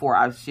was before.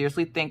 I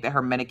seriously think that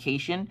her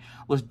medication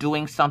was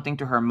doing something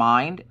to her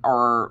mind,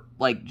 or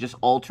like just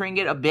altering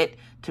it a bit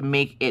to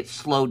make it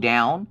slow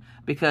down,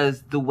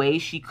 because the way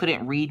she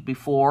couldn't read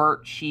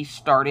before she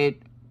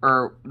started,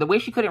 or the way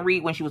she couldn't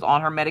read when she was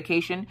on her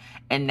medication,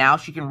 and now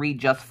she can read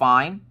just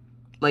fine.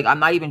 Like, I'm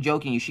not even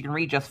joking you, she can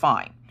read just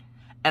fine.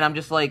 And I'm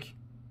just like,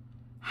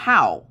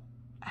 how?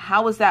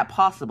 How is that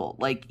possible?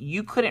 Like,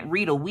 you couldn't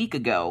read a week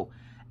ago,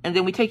 and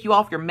then we take you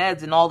off your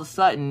meds, and all of a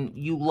sudden,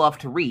 you love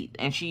to read.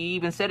 And she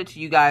even said it to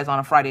you guys on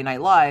a Friday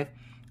Night Live.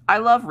 I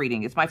love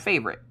reading. It's my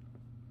favorite.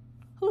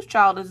 Whose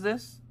child is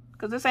this?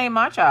 Because this ain't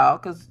my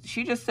child, because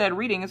she just said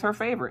reading is her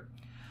favorite.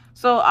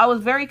 So I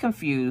was very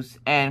confused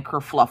and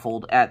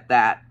kerfluffled at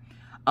that.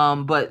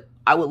 But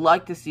I would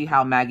like to see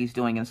how Maggie's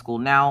doing in school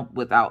now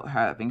without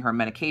having her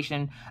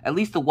medication, at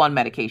least the one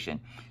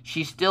medication.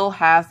 She still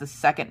has the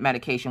second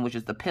medication, which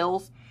is the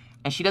pills,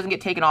 and she doesn't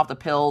get taken off the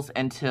pills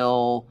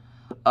until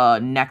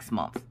next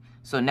month.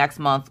 So next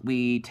month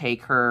we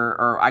take her,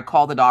 or I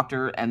call the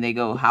doctor and they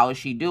go, how is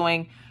she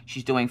doing?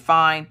 She's doing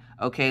fine.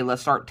 Okay,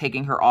 let's start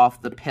taking her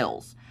off the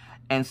pills.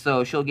 And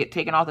so she'll get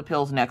taken off the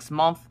pills next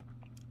month.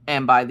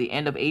 And by the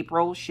end of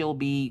April, she'll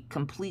be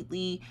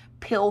completely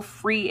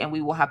pill-free, and we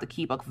will have to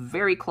keep a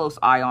very close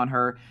eye on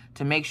her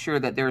to make sure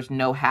that there's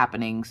no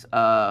happenings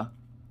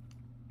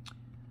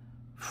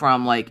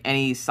from like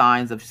any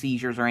signs of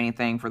seizures or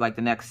anything for like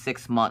the next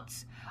 6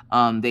 months.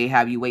 They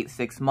have you wait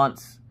 6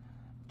 months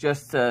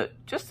just to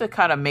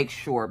kind of make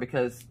sure,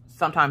 because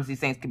sometimes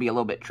these things can be a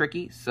little bit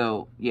tricky.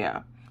 So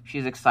yeah,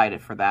 she's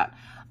excited for that.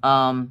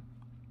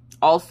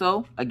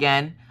 Also,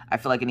 again, I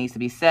feel like it needs to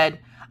be said,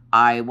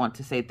 I want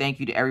to say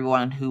thank you to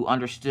everyone who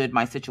understood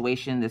my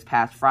situation this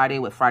past Friday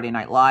with Friday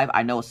Night Live.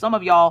 I know some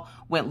of y'all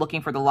went looking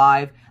for the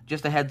live.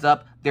 Just a heads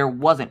up, there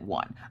wasn't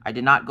one. I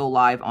did not go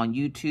live on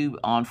YouTube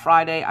on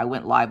Friday. I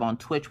went live on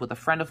Twitch with a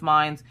friend of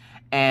mine's.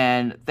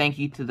 And thank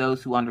you to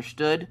those who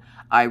understood.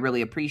 I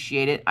really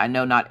appreciate it. I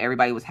know not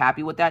everybody was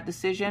happy with that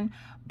decision,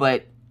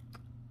 but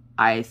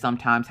I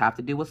sometimes have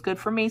to do what's good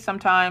for me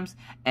sometimes,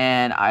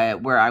 and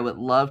where I would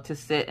love to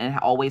sit and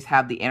always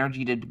have the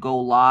energy to go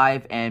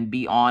live and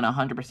be on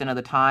 100% of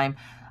the time,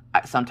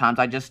 sometimes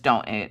I just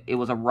don't. It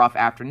was a rough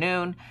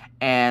afternoon,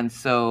 and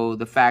so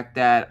the fact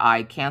that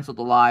I canceled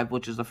the live,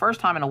 which is the first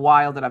time in a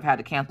while that I've had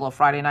to cancel a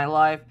Friday Night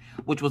Live,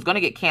 which was going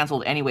to get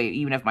canceled anyway,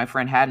 even if my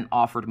friend hadn't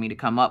offered me to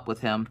come up with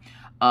him,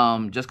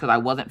 just because I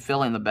wasn't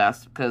feeling the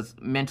best, because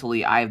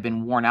mentally I have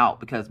been worn out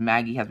because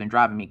Maggie has been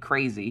driving me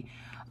crazy.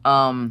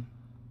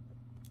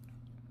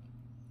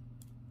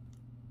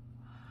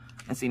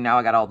 And see, now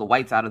I got all the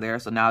whites out of there,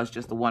 so now it's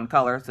just the one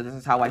color. So this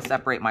is how I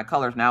separate my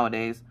colors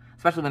nowadays,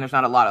 especially when there's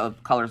not a lot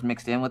of colors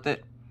mixed in with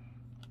it.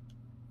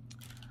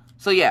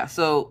 So yeah,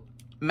 so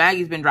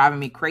Maggie's been driving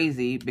me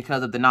crazy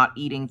because of the not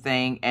eating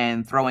thing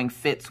and throwing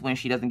fits when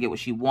she doesn't get what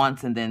she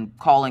wants, and then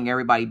calling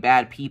everybody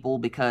bad people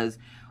because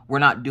we're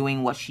not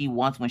doing what she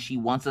wants when she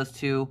wants us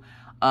to.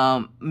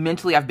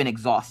 Mentally, I've been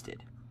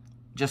exhausted.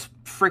 Just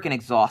freaking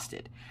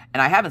exhausted.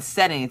 And I haven't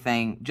said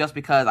anything just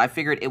because I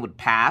figured it would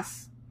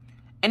pass.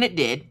 And it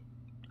did.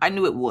 I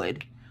knew it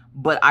would,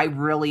 but I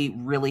really,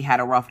 really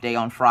had a rough day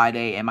on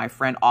Friday, and my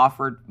friend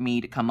offered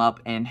me to come up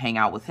and hang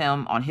out with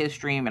him on his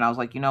stream, and I was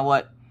like, you know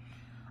what?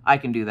 I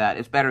can do that.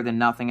 It's better than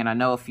nothing, and I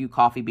know a few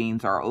coffee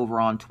beans are over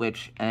on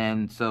Twitch,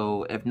 and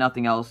so if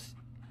nothing else,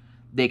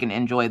 they can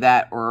enjoy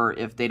that, or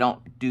if they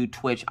don't do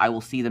Twitch, I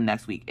will see them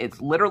next week.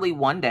 It's literally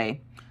one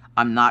day.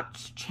 I'm not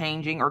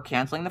changing or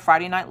canceling the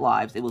Friday Night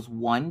Lives. It was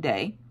one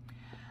day.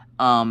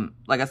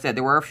 Like I said,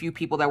 there were a few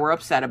people that were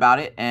upset about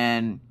it,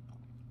 and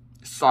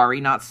sorry,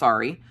 not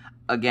sorry.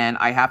 Again,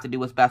 I have to do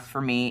what's best for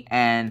me,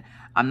 and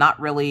I'm not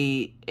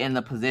really in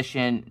the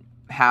position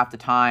half the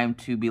time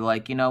to be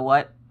like, you know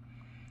what?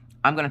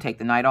 I'm going to take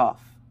the night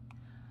off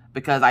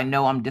because I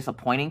know I'm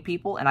disappointing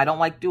people, and I don't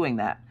like doing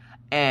that.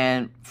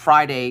 And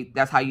Friday,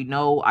 that's how you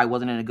know I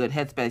wasn't in a good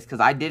headspace, because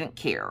I didn't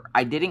care.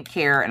 I didn't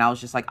care, and I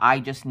was just like, I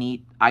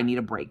need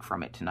a break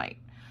from it tonight.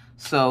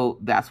 So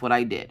that's what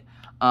I did.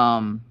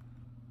 So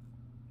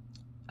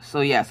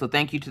yeah, so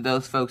thank you to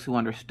those folks who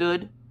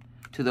understood.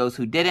 To those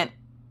who didn't,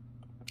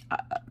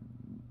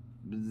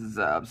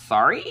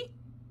 sorry?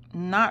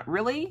 Not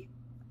really,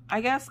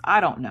 I guess. I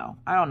don't know.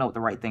 I don't know what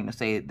the right thing to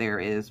say there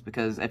is,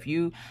 because if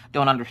you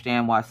don't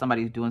understand why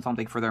somebody's doing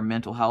something for their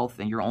mental health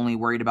and you're only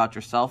worried about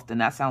yourself, then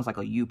that sounds like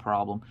a you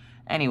problem.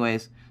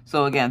 Anyways,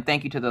 so again,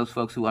 thank you to those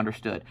folks who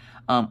understood.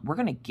 We're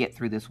going to get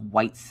through this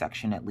white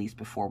section at least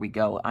before we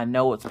go. I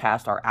know it's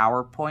past our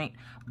hour point,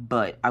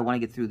 but I want to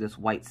get through this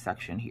white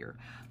section here.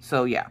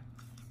 So yeah.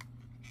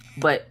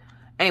 But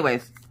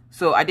anyways,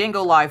 so I didn't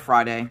go live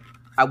Friday.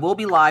 I will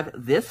be live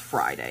this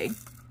Friday.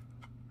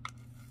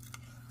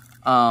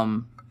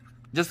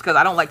 Just because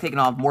I don't like taking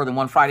off more than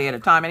one Friday at a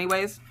time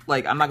anyways.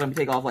 Like, I'm not going to be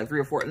taking off like 3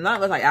 or 4. Not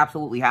unless I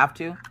absolutely have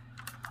to.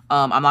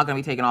 I'm not going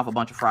to be taking off a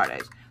bunch of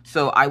Fridays.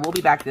 So I will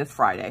be back this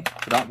Friday.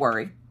 So don't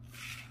worry.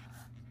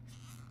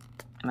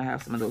 And I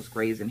have some of those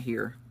grays in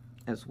here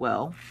as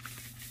well.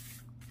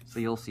 So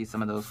you'll see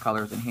some of those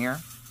colors in here.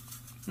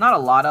 Not a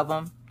lot of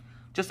them.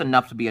 Just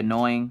enough to be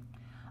annoying.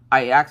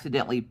 I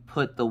accidentally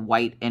put the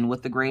white in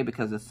with the gray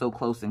because it's so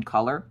close in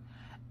color,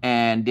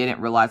 and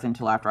didn't realize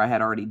until after I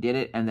had already did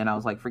it. And then I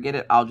was like, forget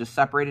it. I'll just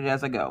separate it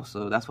as I go.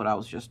 So that's what I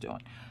was just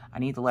doing. I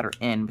need the letter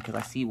N because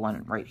I see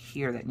one right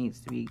here that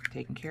needs to be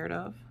taken care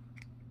of.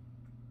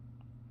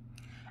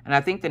 And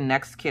I think the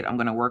next kit I'm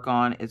going to work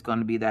on is going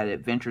to be that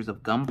Adventures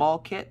of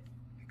Gumball kit.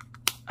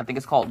 I think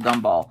it's called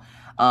Gumball.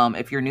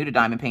 If you're new to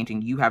diamond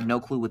painting, you have no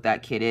clue what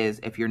that kit is.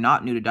 If you're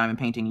not new to diamond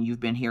painting and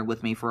you've been here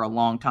with me for a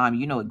long time,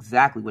 you know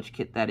exactly which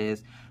kit that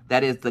is.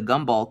 That is the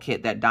Gumball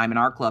kit that Diamond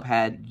Art Club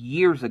had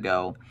years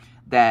ago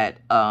that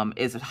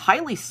is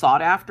highly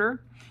sought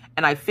after.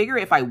 And I figure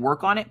if I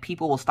work on it,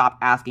 people will stop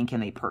asking, can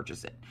they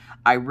purchase it?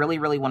 I really,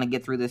 really want to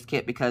get through this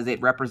kit because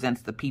it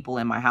represents the people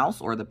in my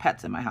house or the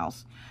pets in my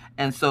house.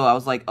 And so I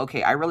was like,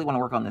 okay, I really want to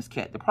work on this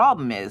kit. The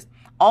problem is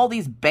all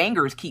these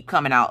bangers keep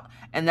coming out.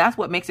 And that's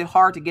what makes it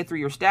hard to get through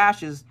your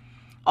stashes.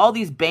 All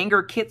these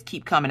banger kits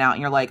keep coming out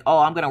and you're like, oh,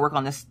 I'm going to work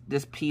on this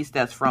piece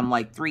that's from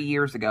like 3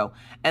 years ago.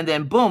 And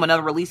then boom,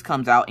 another release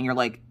comes out and you're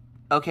like,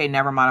 okay,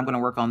 never mind, I'm going to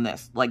work on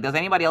this. Like, does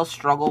anybody else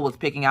struggle with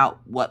picking out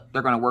what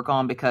they're going to work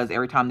on? Because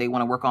every time they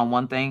want to work on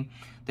one thing,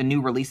 the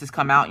new releases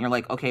come out and you're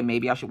like, okay,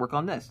 maybe I should work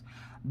on this.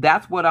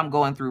 That's what I'm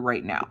going through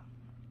right now.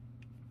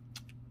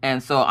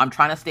 And so I'm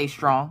trying to stay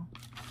strong.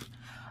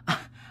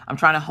 I'm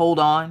trying to hold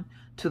on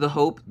to the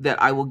hope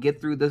that I will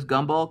get through this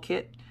gumball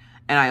kit.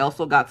 And I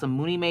also got some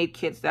Mooney Made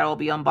kits that I'll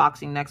be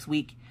unboxing next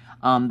week.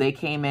 They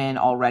came in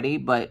already,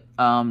 but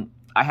I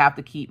have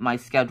to keep my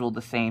schedule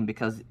the same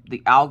because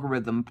the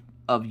algorithm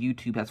of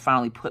YouTube has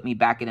finally put me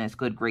back in its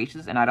good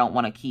graces, and I don't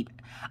want to keep.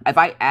 If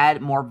I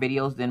add more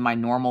videos than my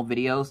normal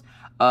videos,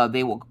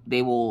 they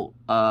will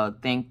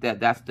think that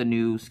that's the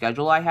new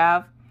schedule I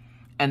have,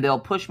 and they'll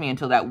push me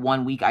until that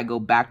 1 week I go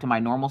back to my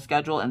normal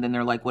schedule, and then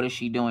they're like, what is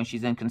she doing?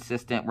 She's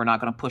inconsistent. We're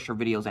not going to push her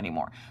videos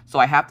anymore. So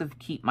I have to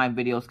keep my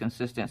videos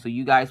consistent. So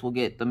you guys will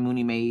get the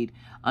Mooney Made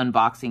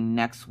unboxing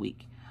next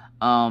week.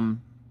 I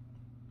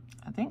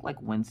think like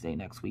Wednesday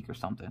next week or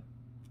something.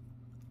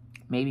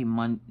 Maybe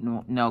Monday.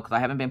 No, because I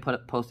haven't been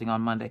posting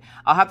on Monday.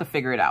 I'll have to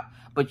figure it out.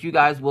 But you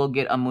guys will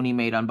get a Mooney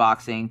Made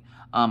unboxing.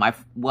 I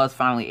was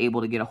finally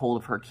able to get a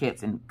hold of her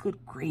kits, and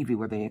good gravy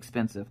were they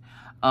expensive.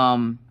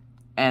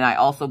 And I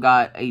also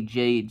got a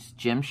Jade's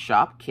Gym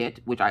Shop kit,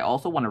 which I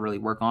also want to really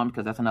work on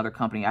because that's another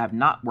company I have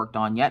not worked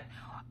on yet.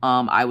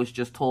 I was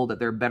just told that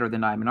they're better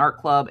than Diamond Art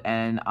Club,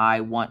 and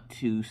I want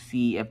to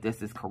see if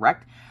this is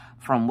correct.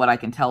 From what I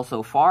can tell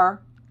so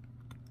far,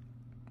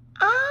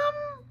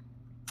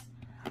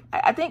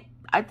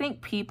 I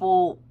think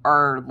people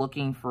are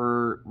looking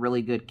for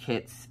really good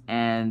kits,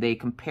 and they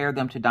compare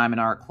them to Diamond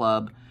Art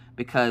Club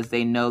because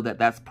they know that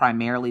that's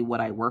primarily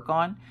what I work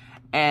on.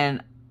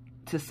 And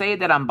to say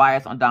that I'm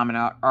biased on Diamond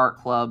Art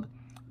Club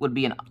would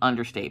be an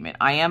understatement.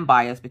 I am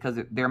biased because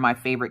they're my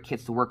favorite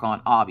kits to work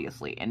on,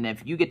 obviously. And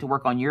if you get to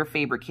work on your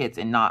favorite kits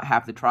and not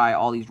have to try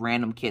all these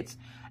random kits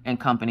and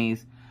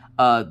companies,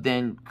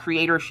 then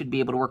creators should be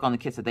able to work on the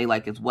kits that they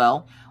like as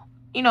well.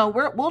 You know,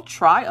 we'll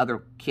try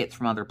other kits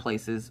from other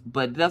places,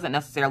 but it doesn't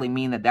necessarily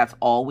mean that that's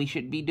all we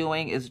should be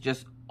doing, is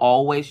just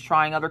always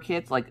trying other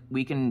kits. Like,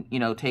 we can, you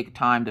know, take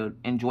time to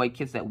enjoy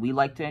kits that we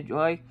like to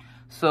enjoy.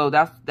 So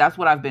that's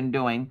what I've been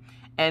doing.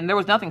 And there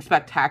was nothing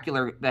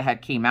spectacular that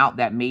had came out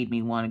that made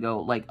me want to go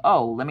like,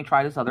 oh, let me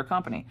try this other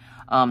company.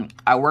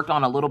 I worked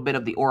on a little bit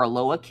of the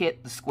Oraloa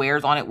kit. The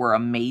squares on it were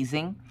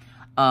amazing.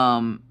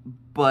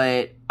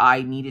 But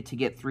I needed to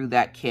get through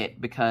that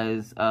kit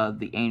because of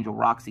the Angel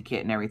Roxy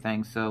kit and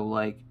everything. So,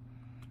 like,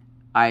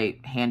 I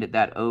handed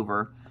that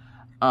over.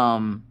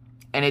 And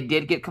it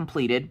did get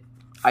completed.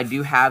 I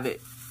do have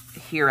it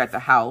here at the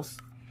house.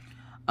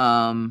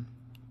 And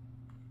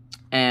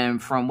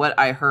from what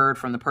I heard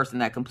from the person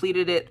that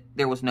completed it,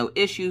 there was no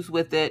issues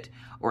with it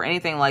or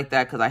anything like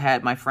that because I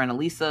had my friend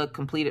Elisa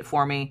complete it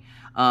for me.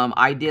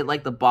 I did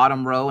like the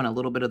bottom row and a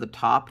little bit of the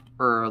top,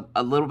 or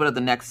a little bit of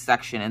the next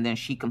section, and then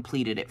she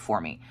completed it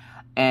for me.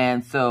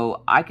 And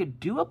so I could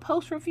do a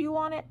post review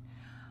on it,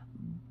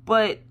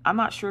 but I'm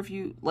not sure if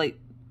you, like,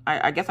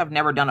 I guess I've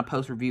never done a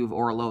post review of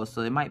Oraloa,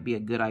 so it might be a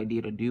good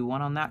idea to do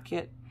one on that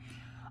kit.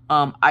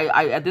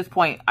 At this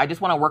point, I just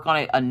want to work on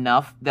it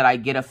enough that I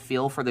get a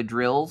feel for the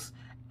drills,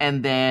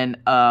 and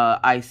then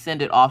I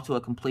send it off to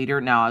a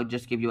completer. Now, I'll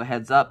just give you a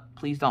heads up.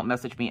 Please don't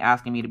message me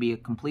asking me to be a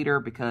completer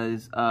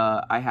because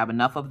I have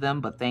enough of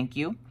them, but thank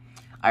you.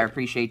 I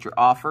appreciate your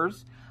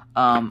offers.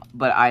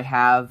 But I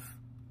have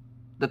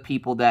the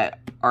people that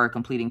are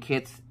completing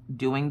kits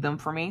doing them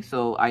for me.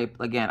 So, I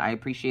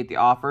appreciate the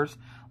offers,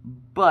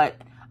 but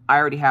I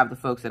already have the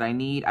folks that I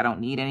need. I don't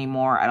need any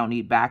more. I don't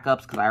need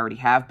backups because I already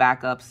have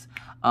backups.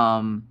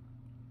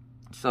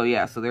 So,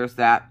 yeah, so there's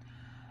that.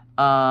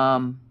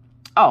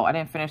 Oh, I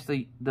didn't finish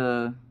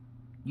the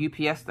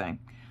UPS thing.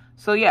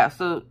 So, yeah,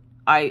 so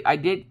I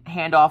did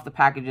hand off the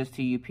packages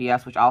to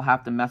UPS, which I'll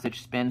have to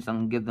message Spins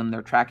and give them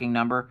their tracking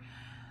number.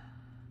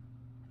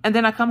 And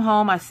then I come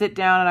home, I sit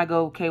down, and I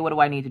go, okay, what do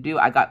I need to do?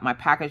 I got my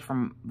package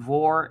from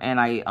Vor, and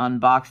I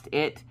unboxed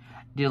it.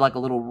 Did like a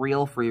little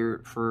reel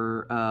did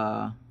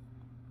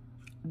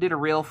a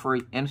reel for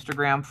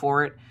Instagram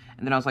for it.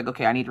 And then I was like,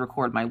 okay, I need to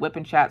record my whip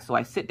and chat. So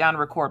I sit down to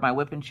record my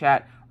whip and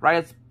chat.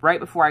 Right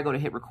before I go to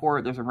hit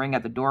record, there's a ring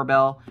at the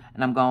doorbell.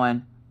 And I'm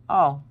going,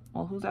 oh,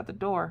 well, who's at the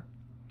door?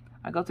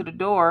 I go to the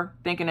door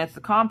thinking it's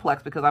the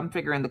complex because I'm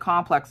figuring the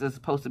complex is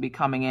supposed to be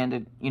coming in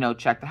to, you know,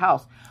 check the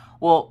house.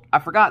 Well, I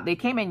forgot. They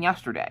came in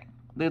yesterday.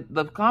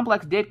 The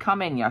complex did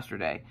come in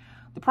yesterday.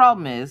 The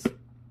problem is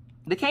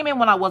they came in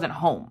when I wasn't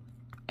home.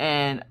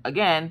 And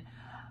again,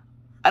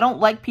 I don't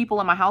like people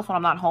in my house when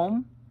I'm not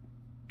home.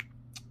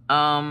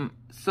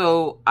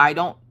 So I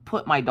don't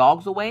put my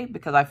dogs away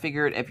because I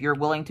figured if you're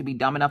willing to be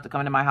dumb enough to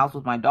come into my house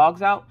with my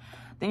dogs out,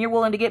 then you're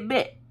willing to get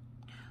bit.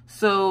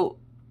 So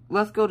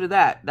let's go to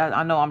that.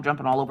 I know I'm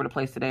jumping all over the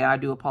place today. I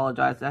do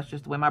apologize. That's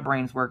just the way my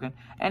brain's working.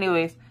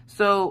 Anyways,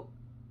 so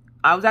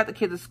I was at the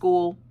kids'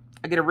 school.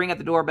 I get a ring at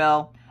the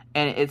doorbell,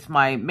 and it's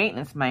my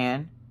maintenance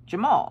man,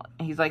 Jamal.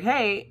 And he's like,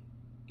 hey,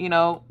 you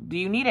know, do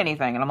you need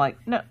anything? And I'm like,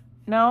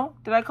 no.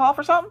 Did I call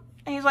for something?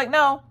 And he's like,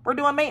 no, we're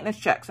doing maintenance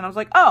checks. And I was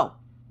like, oh,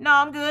 no,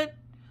 I'm good.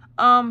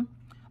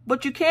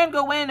 But you can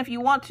go in if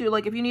you want to.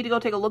 Like, if you need to go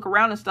take a look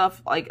around and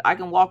stuff, like, I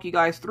can walk you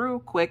guys through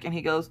quick. And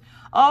he goes,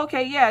 oh,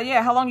 okay,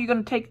 yeah. How long are you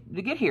going to take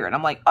to get here? And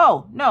I'm like,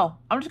 oh, no,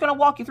 I'm just going to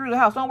walk you through the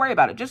house. Don't worry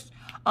about it. Just,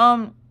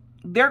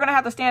 they're going to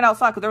have to stand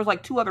outside because there was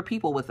like 2 other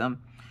people with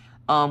them,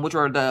 which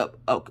are the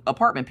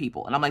apartment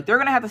people. And I'm like, they're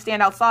going to have to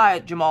stand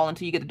outside, Jamal,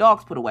 until you get the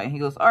dogs put away. And he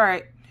goes, all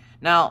right.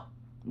 Now,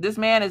 this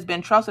man has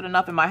been trusted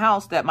enough in my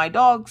house that my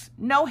dogs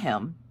know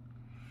him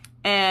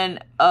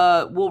and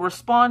will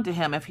respond to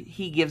him if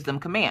he gives them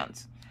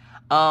commands.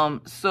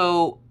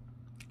 So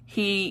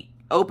he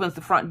opens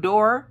the front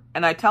door,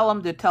 and I tell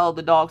him to tell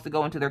the dogs to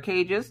go into their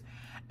cages,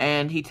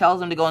 and he tells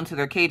them to go into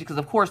their cages because,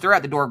 of course, they're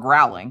at the door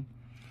growling.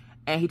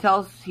 And he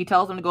tells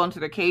them to go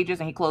into their cages,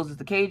 and he closes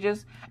the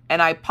cages,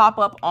 and I pop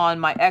up on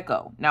my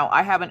Echo. Now,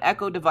 I have an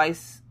Echo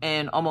device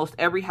in almost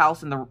every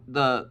house in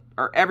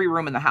or every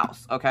room in the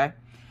house, okay?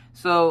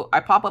 So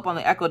I pop up on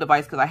the Echo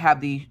device because I have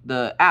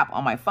the app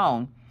on my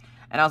phone,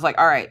 and I was like,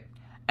 all right.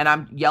 And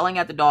I'm yelling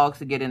at the dogs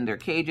to get in their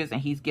cages, and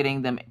he's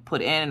getting them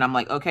put in. And I'm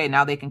like, okay,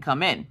 now they can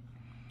come in.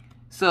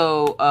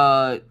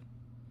 So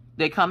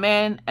they come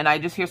in, and I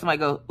just hear somebody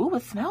go, ooh,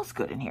 it smells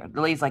good in here.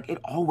 The lady's like, it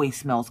always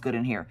smells good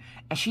in here.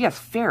 And she has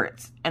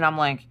ferrets. And I'm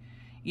like,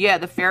 yeah,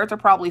 the ferrets are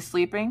probably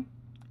sleeping.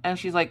 And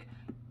she's like,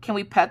 can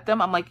we pet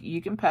them? I'm like,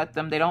 you can pet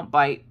them. They don't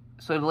bite.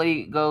 So the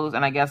lady goes,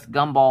 and I guess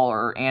Gumball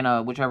or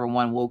Anna, whichever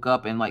one, woke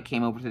up and like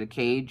came over to the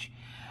cage.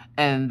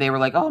 And they were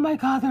like, oh my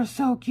God, they're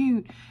so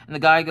cute. And the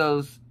guy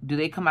goes, do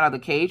they come out of the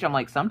cage? I'm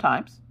like,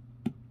 sometimes.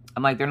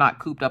 I'm like, they're not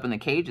cooped up in the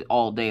cage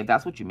all day, if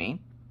that's what you mean.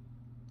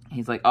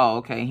 He's like, oh,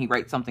 okay. And he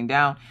writes something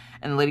down.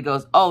 And the lady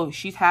goes, oh,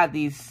 she's had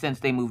these since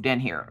they moved in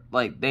here.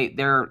 Like,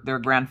 they're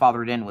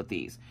grandfathered in with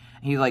these.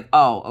 And he's like,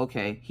 oh,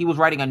 okay. He was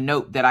writing a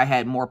note that I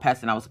had more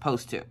pets than I was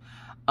supposed to.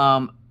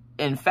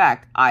 In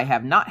fact, I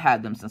have not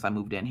had them since I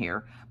moved in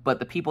here. But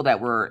the people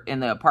that were in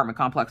the apartment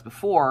complex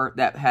before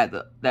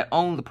that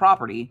owned the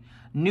property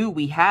knew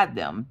we had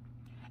them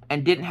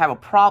and didn't have a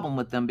problem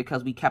with them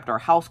because we kept our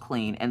house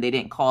clean and they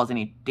didn't cause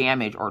any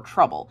damage or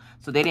trouble.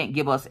 So they didn't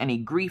give us any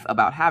grief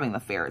about having the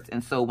ferrets.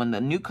 And so when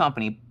the new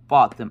company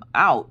bought them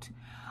out,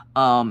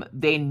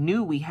 they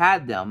knew we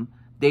had them.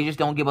 They just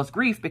don't give us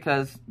grief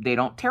because they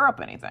don't tear up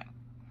anything.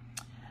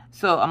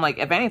 So I'm like,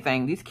 if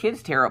anything, these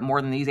kids tear up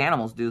more than these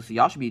animals do. So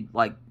y'all should be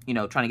like, you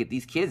know, trying to get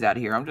these kids out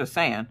of here. I'm just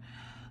saying.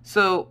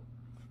 So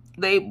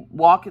they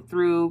walk it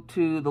through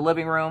to the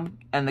living room,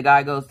 and the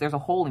guy goes, there's a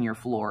hole in your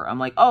floor. I'm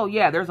like, oh,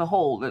 yeah, there's a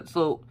hole.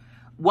 So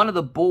one of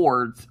the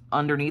boards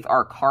underneath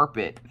our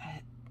carpet,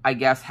 I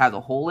guess, has a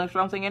hole or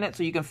something in it.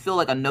 So you can feel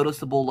like a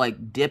noticeable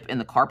like dip in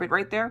the carpet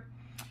right there.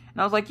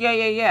 And I was like,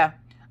 yeah.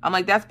 I'm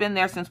like, that's been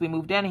there since we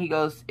moved in. And he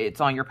goes, it's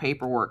on your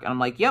paperwork. And I'm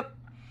like, yep.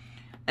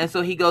 And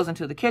so he goes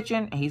into the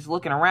kitchen, and he's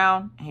looking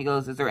around. And he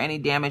goes, is there any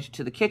damage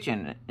to the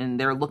kitchen? And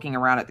they're looking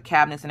around at the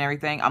cabinets and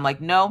everything. I'm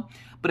like, no.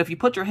 But if you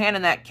put your hand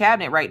in that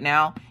cabinet right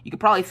now, you could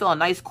probably feel a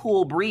nice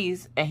cool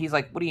breeze. And he's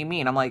like, what do you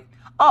mean? I'm like,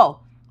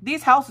 oh,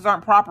 these houses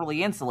aren't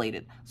properly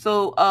insulated.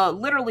 So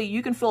literally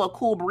you can feel a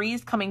cool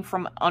breeze coming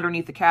from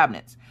underneath the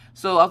cabinets.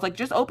 So I was like,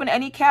 just open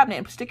any cabinet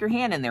and stick your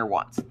hand in there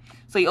once.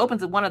 So he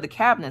opens one of the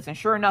cabinets, and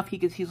sure enough,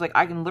 he's like,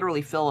 I can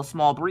literally feel a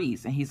small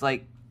breeze. And he's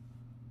like,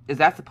 is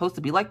that supposed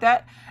to be like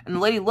that? And the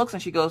lady looks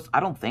and she goes, I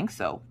don't think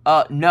so.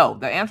 No,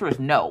 the answer is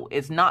no.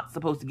 It's not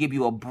supposed to give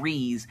you a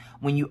breeze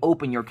when you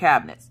open your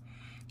cabinets.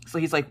 So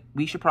he's like,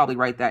 we should probably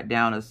write that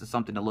down as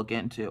something to look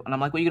into. And I'm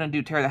like, what are you going to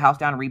do? Tear the house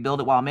down and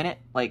rebuild it while I'm in it?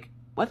 Like,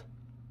 what?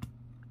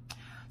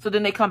 So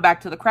then they come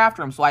back to the craft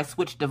room. So I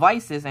switch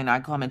devices and I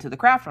come into the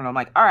craft room. I'm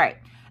like, all right,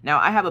 now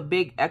I have a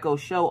big Echo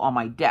Show on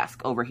my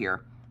desk over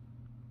here.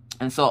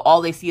 And so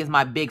all they see is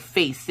my big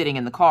face sitting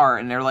in the car.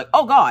 And they're like,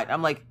 oh God.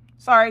 I'm like,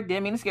 sorry,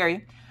 didn't mean to scare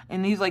you.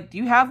 And he's like, do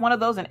you have one of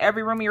those in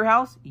every room of your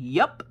house?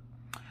 Yep.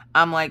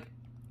 I'm like,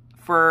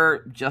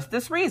 for just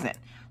this reason.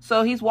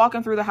 So he's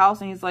walking through the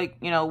house and he's like,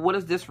 you know, what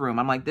is this room?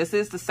 I'm like, this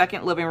is the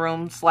second living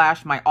room /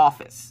 my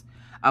office.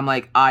 I'm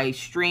like, I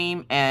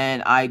stream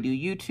and I do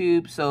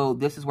YouTube. So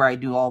this is where I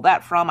do all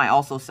that from. I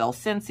also sell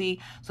Scentsy.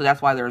 So that's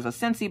why there's a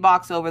Scentsy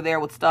box over there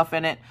with stuff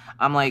in it.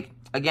 I'm like,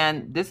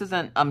 again, this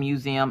isn't a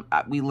museum.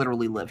 We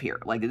literally live here.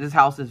 Like, this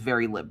house is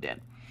very lived in.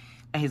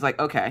 And he's like,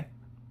 okay.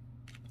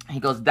 He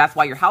goes, that's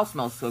why your house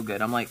smells so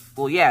good. I'm like,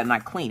 well, yeah, and I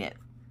clean it.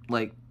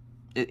 Like,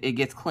 it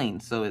gets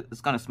cleaned, so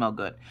it's going to smell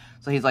good.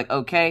 So he's like,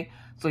 okay.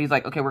 So he's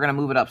like, okay, we're going to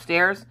move it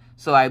upstairs.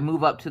 So I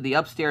move up to the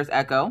upstairs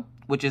Echo,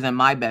 which is in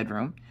my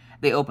bedroom.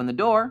 They open the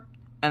door,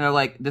 and they're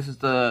like, this is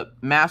the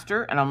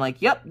master. And I'm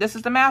like, yep, this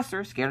is the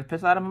master. Scared to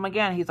piss out of him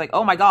again. He's like,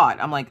 oh, my God.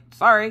 I'm like,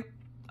 sorry.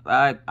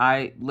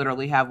 I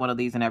literally have one of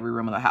these in every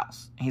room of the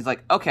house. And he's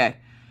like, okay.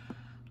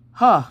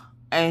 Huh.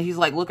 And he's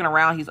like looking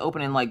around. He's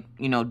opening like,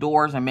 you know,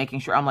 doors and making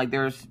sure. I'm like,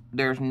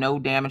 there's no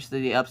damage to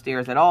the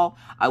upstairs at all.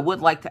 I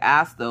would like to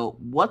ask though,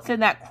 what's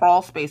in that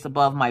crawl space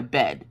above my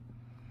bed?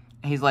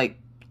 And he's like,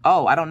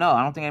 oh, I don't know.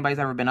 I don't think anybody's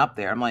ever been up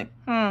there. I'm like,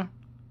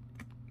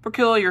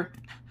 peculiar.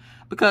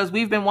 Because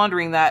we've been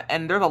wondering that,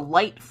 and there's a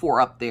light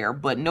for up there,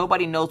 but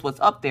nobody knows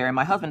what's up there, and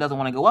my husband doesn't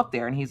want to go up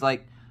there. And he's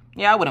like,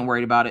 yeah, I wouldn't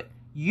worry about it.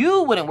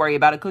 You wouldn't worry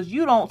about it because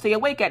you don't stay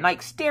awake at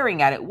night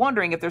staring at it,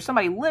 wondering if there's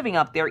somebody living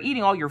up there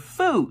eating all your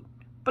food.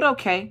 But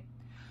okay.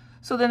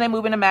 So then they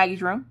move into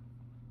Maggie's room,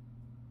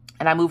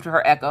 and I move to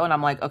her Echo, and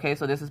I'm like, okay,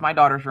 so this is my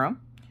daughter's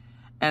room.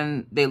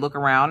 And they look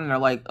around, and they're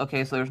like,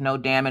 okay, so there's no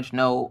damage,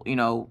 no, you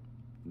know,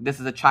 this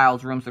is a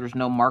child's room, so there's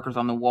no markers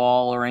on the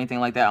wall or anything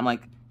like that. I'm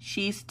like,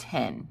 she's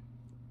 10.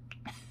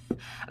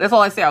 That's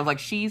all I say. I was like,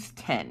 she's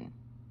 10.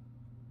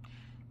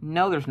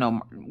 No, there's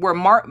no... Where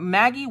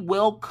Maggie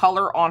will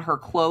color on her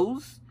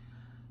clothes,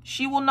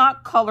 she will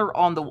not color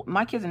on the...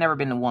 My kids have never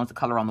been the ones to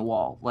color on the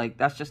wall. Like,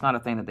 that's just not a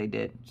thing that they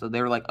did. So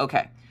they were like,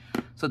 okay.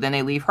 So then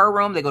they leave her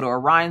room. They go to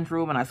Orion's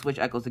room, and I switch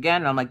Echoes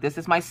again. And I'm like, this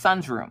is my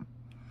son's room.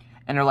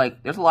 And they're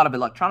like, there's a lot of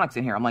electronics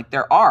in here. I'm like,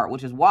 there are,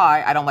 which is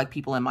why I don't like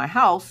people in my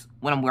house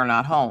when we're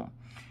not home.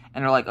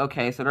 And they're like,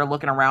 okay. So they're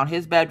looking around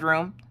his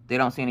bedroom. They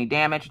don't see any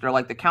damage. They're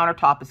like, the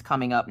countertop is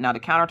coming up. Now, the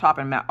countertop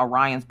in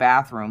Orion's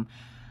bathroom,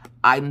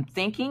 I'm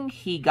thinking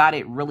he got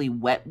it really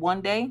wet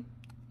one day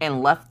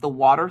and left the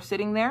water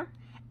sitting there,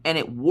 and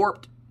it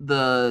warped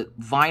the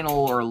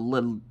vinyl or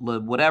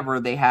whatever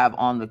they have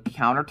on the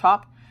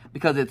countertop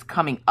because it's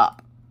coming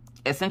up.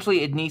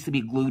 Essentially, it needs to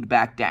be glued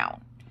back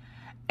down.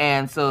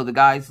 And so the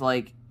guy's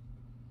like,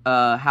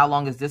 how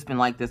long has this been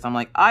like this? I'm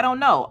like, I don't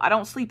know. I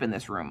don't sleep in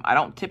this room. I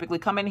don't typically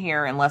come in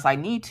here unless I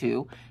need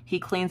to. He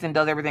cleans and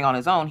does everything on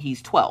his own.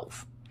 He's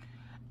 12.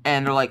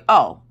 And they're like,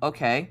 oh,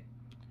 okay.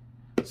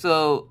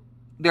 So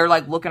they're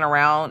like looking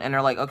around and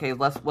they're like, okay,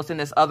 what's in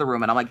this other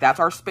room? And I'm like, that's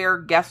our spare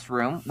guest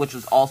room, which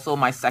is also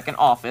my second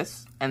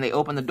office. And they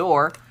open the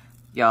door.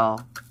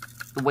 Y'all,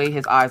 the way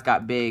his eyes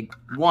got big.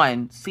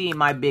 One, seeing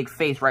my big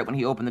face right when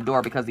he opened the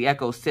door because the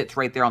Echo sits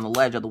right there on the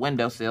ledge of the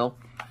windowsill.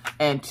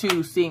 And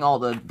two, seeing all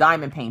the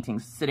diamond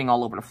paintings sitting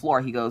all over the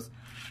floor. He goes,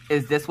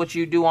 is this what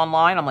you do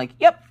online? I'm like,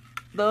 yep,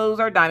 those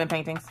are diamond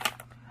paintings.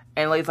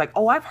 And the lady's like,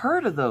 oh, I've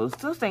heard of those.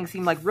 Those things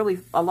seem like really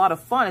a lot of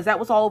fun. Is that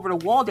what's all over the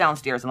wall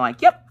downstairs? I'm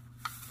like, yep.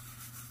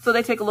 So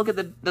they take a look at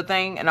the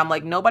thing, and I'm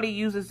like, nobody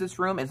uses this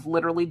room. It's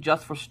literally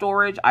just for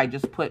storage. I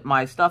just put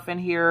my stuff in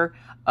here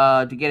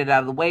to get it out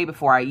of the way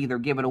before I either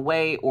give it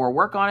away or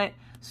work on it.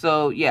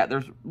 So, yeah,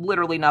 there's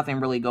literally nothing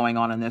really going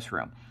on in this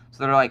room.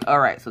 So they're like, all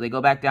right. So they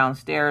go back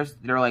downstairs.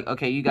 They're like,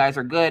 okay, you guys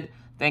are good.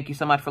 Thank you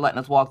so much for letting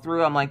us walk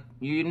through. I'm like,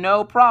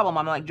 no problem.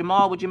 I'm like,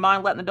 Jamal, would you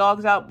mind letting the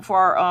dogs out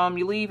before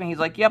you leave? And he's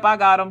like, yep, I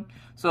got them.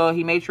 So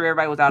he made sure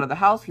everybody was out of the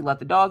house. He let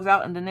the dogs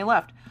out, and then they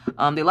left.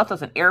 They left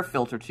us an air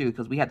filter, too,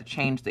 because we had to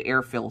change the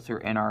air filter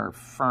in our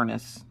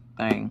furnace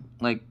thing.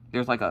 Like,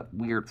 there's like a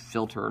weird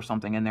filter or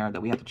something in there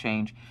that we had to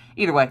change.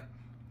 Either way,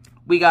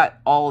 we got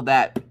all of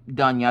that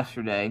done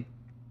yesterday.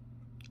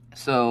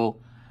 So,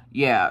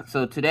 yeah.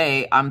 So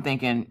today, I'm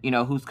thinking, you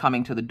know, who's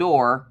coming to the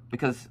door?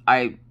 Because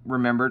I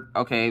remembered,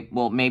 okay,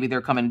 well, maybe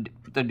they're coming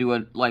to do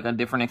a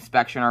different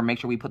inspection or make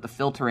sure we put the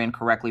filter in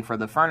correctly for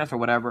the furnace or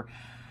whatever.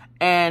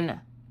 And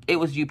it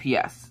was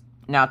UPS.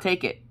 Now,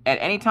 take it. At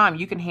any time,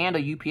 you can hand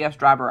a UPS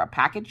driver a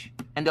package,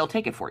 and they'll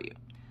take it for you.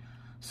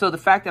 So the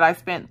fact that I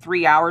spent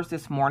 3 hours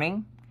this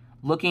morning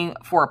looking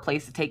for a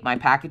place to take my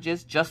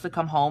packages just to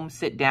come home,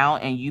 sit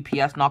down, and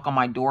UPS knock on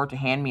my door to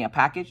hand me a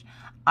package,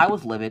 I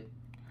was livid.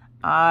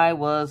 I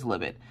was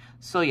livid.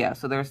 So, yeah,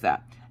 so there's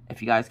that.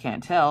 If you guys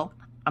can't tell,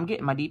 I'm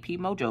getting my DP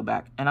mojo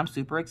back, and I'm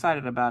super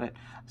excited about it.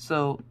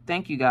 So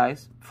thank you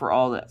guys for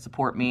all that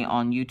support me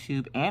on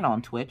YouTube and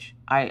on Twitch.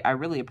 I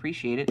really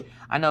appreciate it.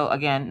 I know,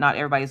 again, not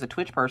everybody's a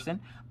Twitch person,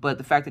 but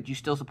the fact that you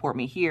still support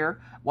me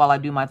here while I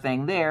do my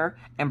thing there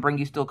and bring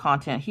you still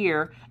content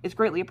here is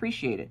greatly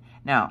appreciated.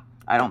 Now,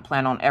 I don't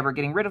plan on ever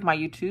getting rid of my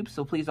YouTube,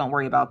 so please don't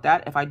worry about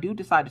that. If I do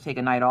decide to take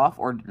a night off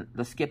or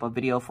to skip a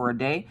video for a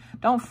day,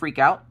 don't freak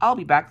out. I'll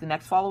be back the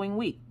next following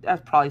week.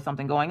 That's probably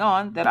something going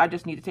on that I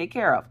just need to take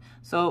care of.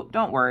 So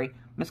don't worry.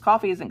 Miss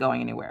Coffee isn't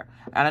going anywhere.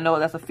 And I know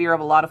that's a fear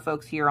of a lot of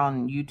folks here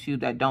on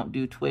YouTube that don't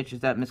do Twitch is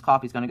that Miss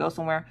Coffee's going to go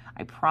somewhere.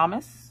 I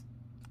promise,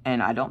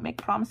 and I don't make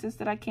promises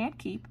that I can't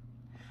keep.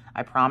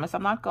 I promise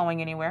I'm not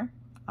going anywhere.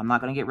 I'm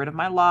not going to get rid of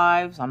my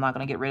lives. I'm not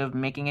going to get rid of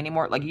making any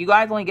more. Like, you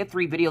guys only get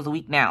 3 videos a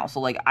week now. So,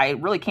 like, I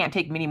really can't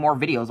take many more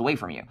videos away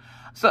from you.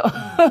 So,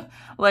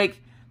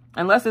 like,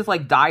 unless it's,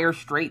 like, dire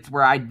straits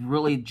where I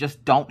really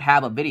just don't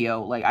have a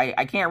video, like,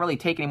 I can't really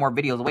take any more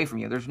videos away from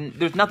you.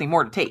 There's nothing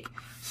more to take.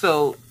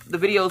 So, the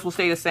videos will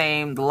stay the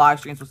same. The live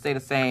streams will stay the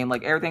same.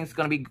 Like, everything's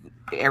going to be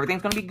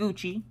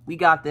Gucci. We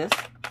got this.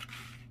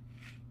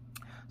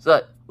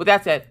 So, with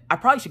that said, I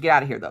probably should get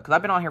out of here, though, because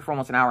I've been on here for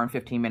almost an hour and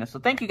 15 minutes. So,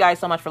 thank you guys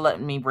so much for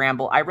letting me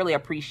ramble. I really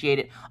appreciate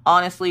it.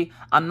 Honestly,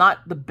 I'm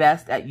not the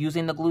best at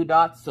using the glue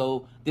dots,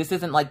 so this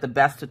isn't, like, the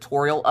best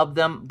tutorial of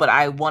them. But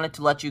I wanted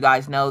to let you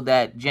guys know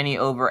that Jenny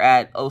over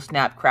at Oh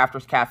Snap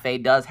Crafters Cafe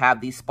does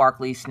have these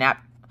sparkly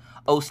snap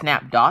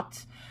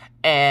dots.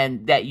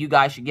 and that you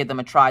guys should give them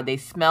a try. They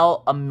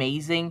smell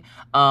amazing.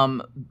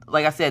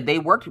 Like I said, they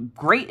worked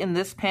great in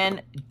this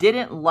pen.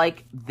 Didn't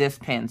like this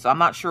pen, so I'm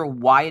not sure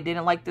why it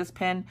didn't like this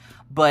pen,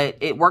 but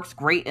it works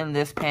great in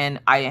this pen.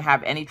 I didn't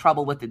have any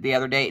trouble with it the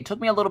other day. It took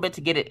me a little bit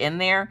to get it in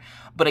there,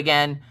 but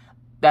again,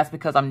 that's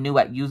because I'm new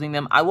at using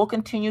them. I will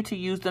continue to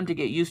use them to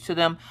get used to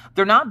them.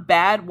 They're not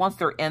bad once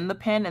they're in the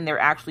pen and they're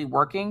actually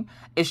working.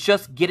 It's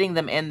just getting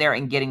them in there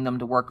and getting them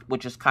to work,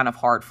 which is kind of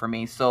hard for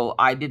me. So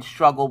I did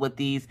struggle with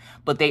these,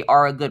 but they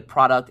are a good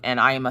product, and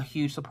I am a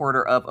huge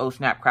supporter of Oh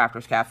Snap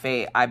Crafters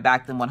Cafe. I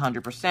back them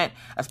 100%,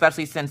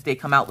 especially since they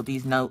come out with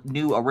these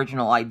new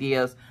original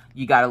ideas.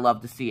 You gotta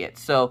love to see it.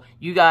 So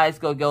you guys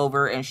go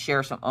over and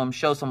share some,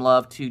 show some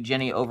love to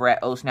Jenny over at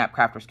Oh Snap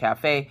Crafters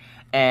Cafe.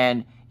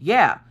 And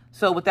yeah.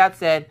 So with that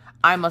said,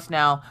 I must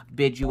now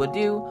bid you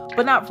adieu,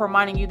 but not for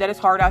reminding you that it's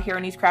hard out here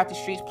in these crafty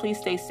streets. Please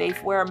stay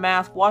safe, wear a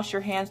mask, wash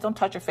your hands, don't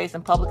touch your face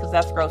in public because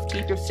that's gross.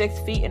 Keep your 6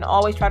 feet and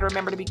always try to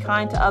remember to be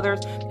kind to others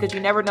because you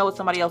never know what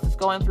somebody else is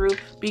going through.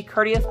 Be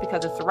courteous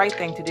because it's the right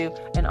thing to do,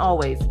 and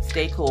always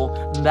stay cool.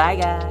 Bye,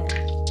 guys.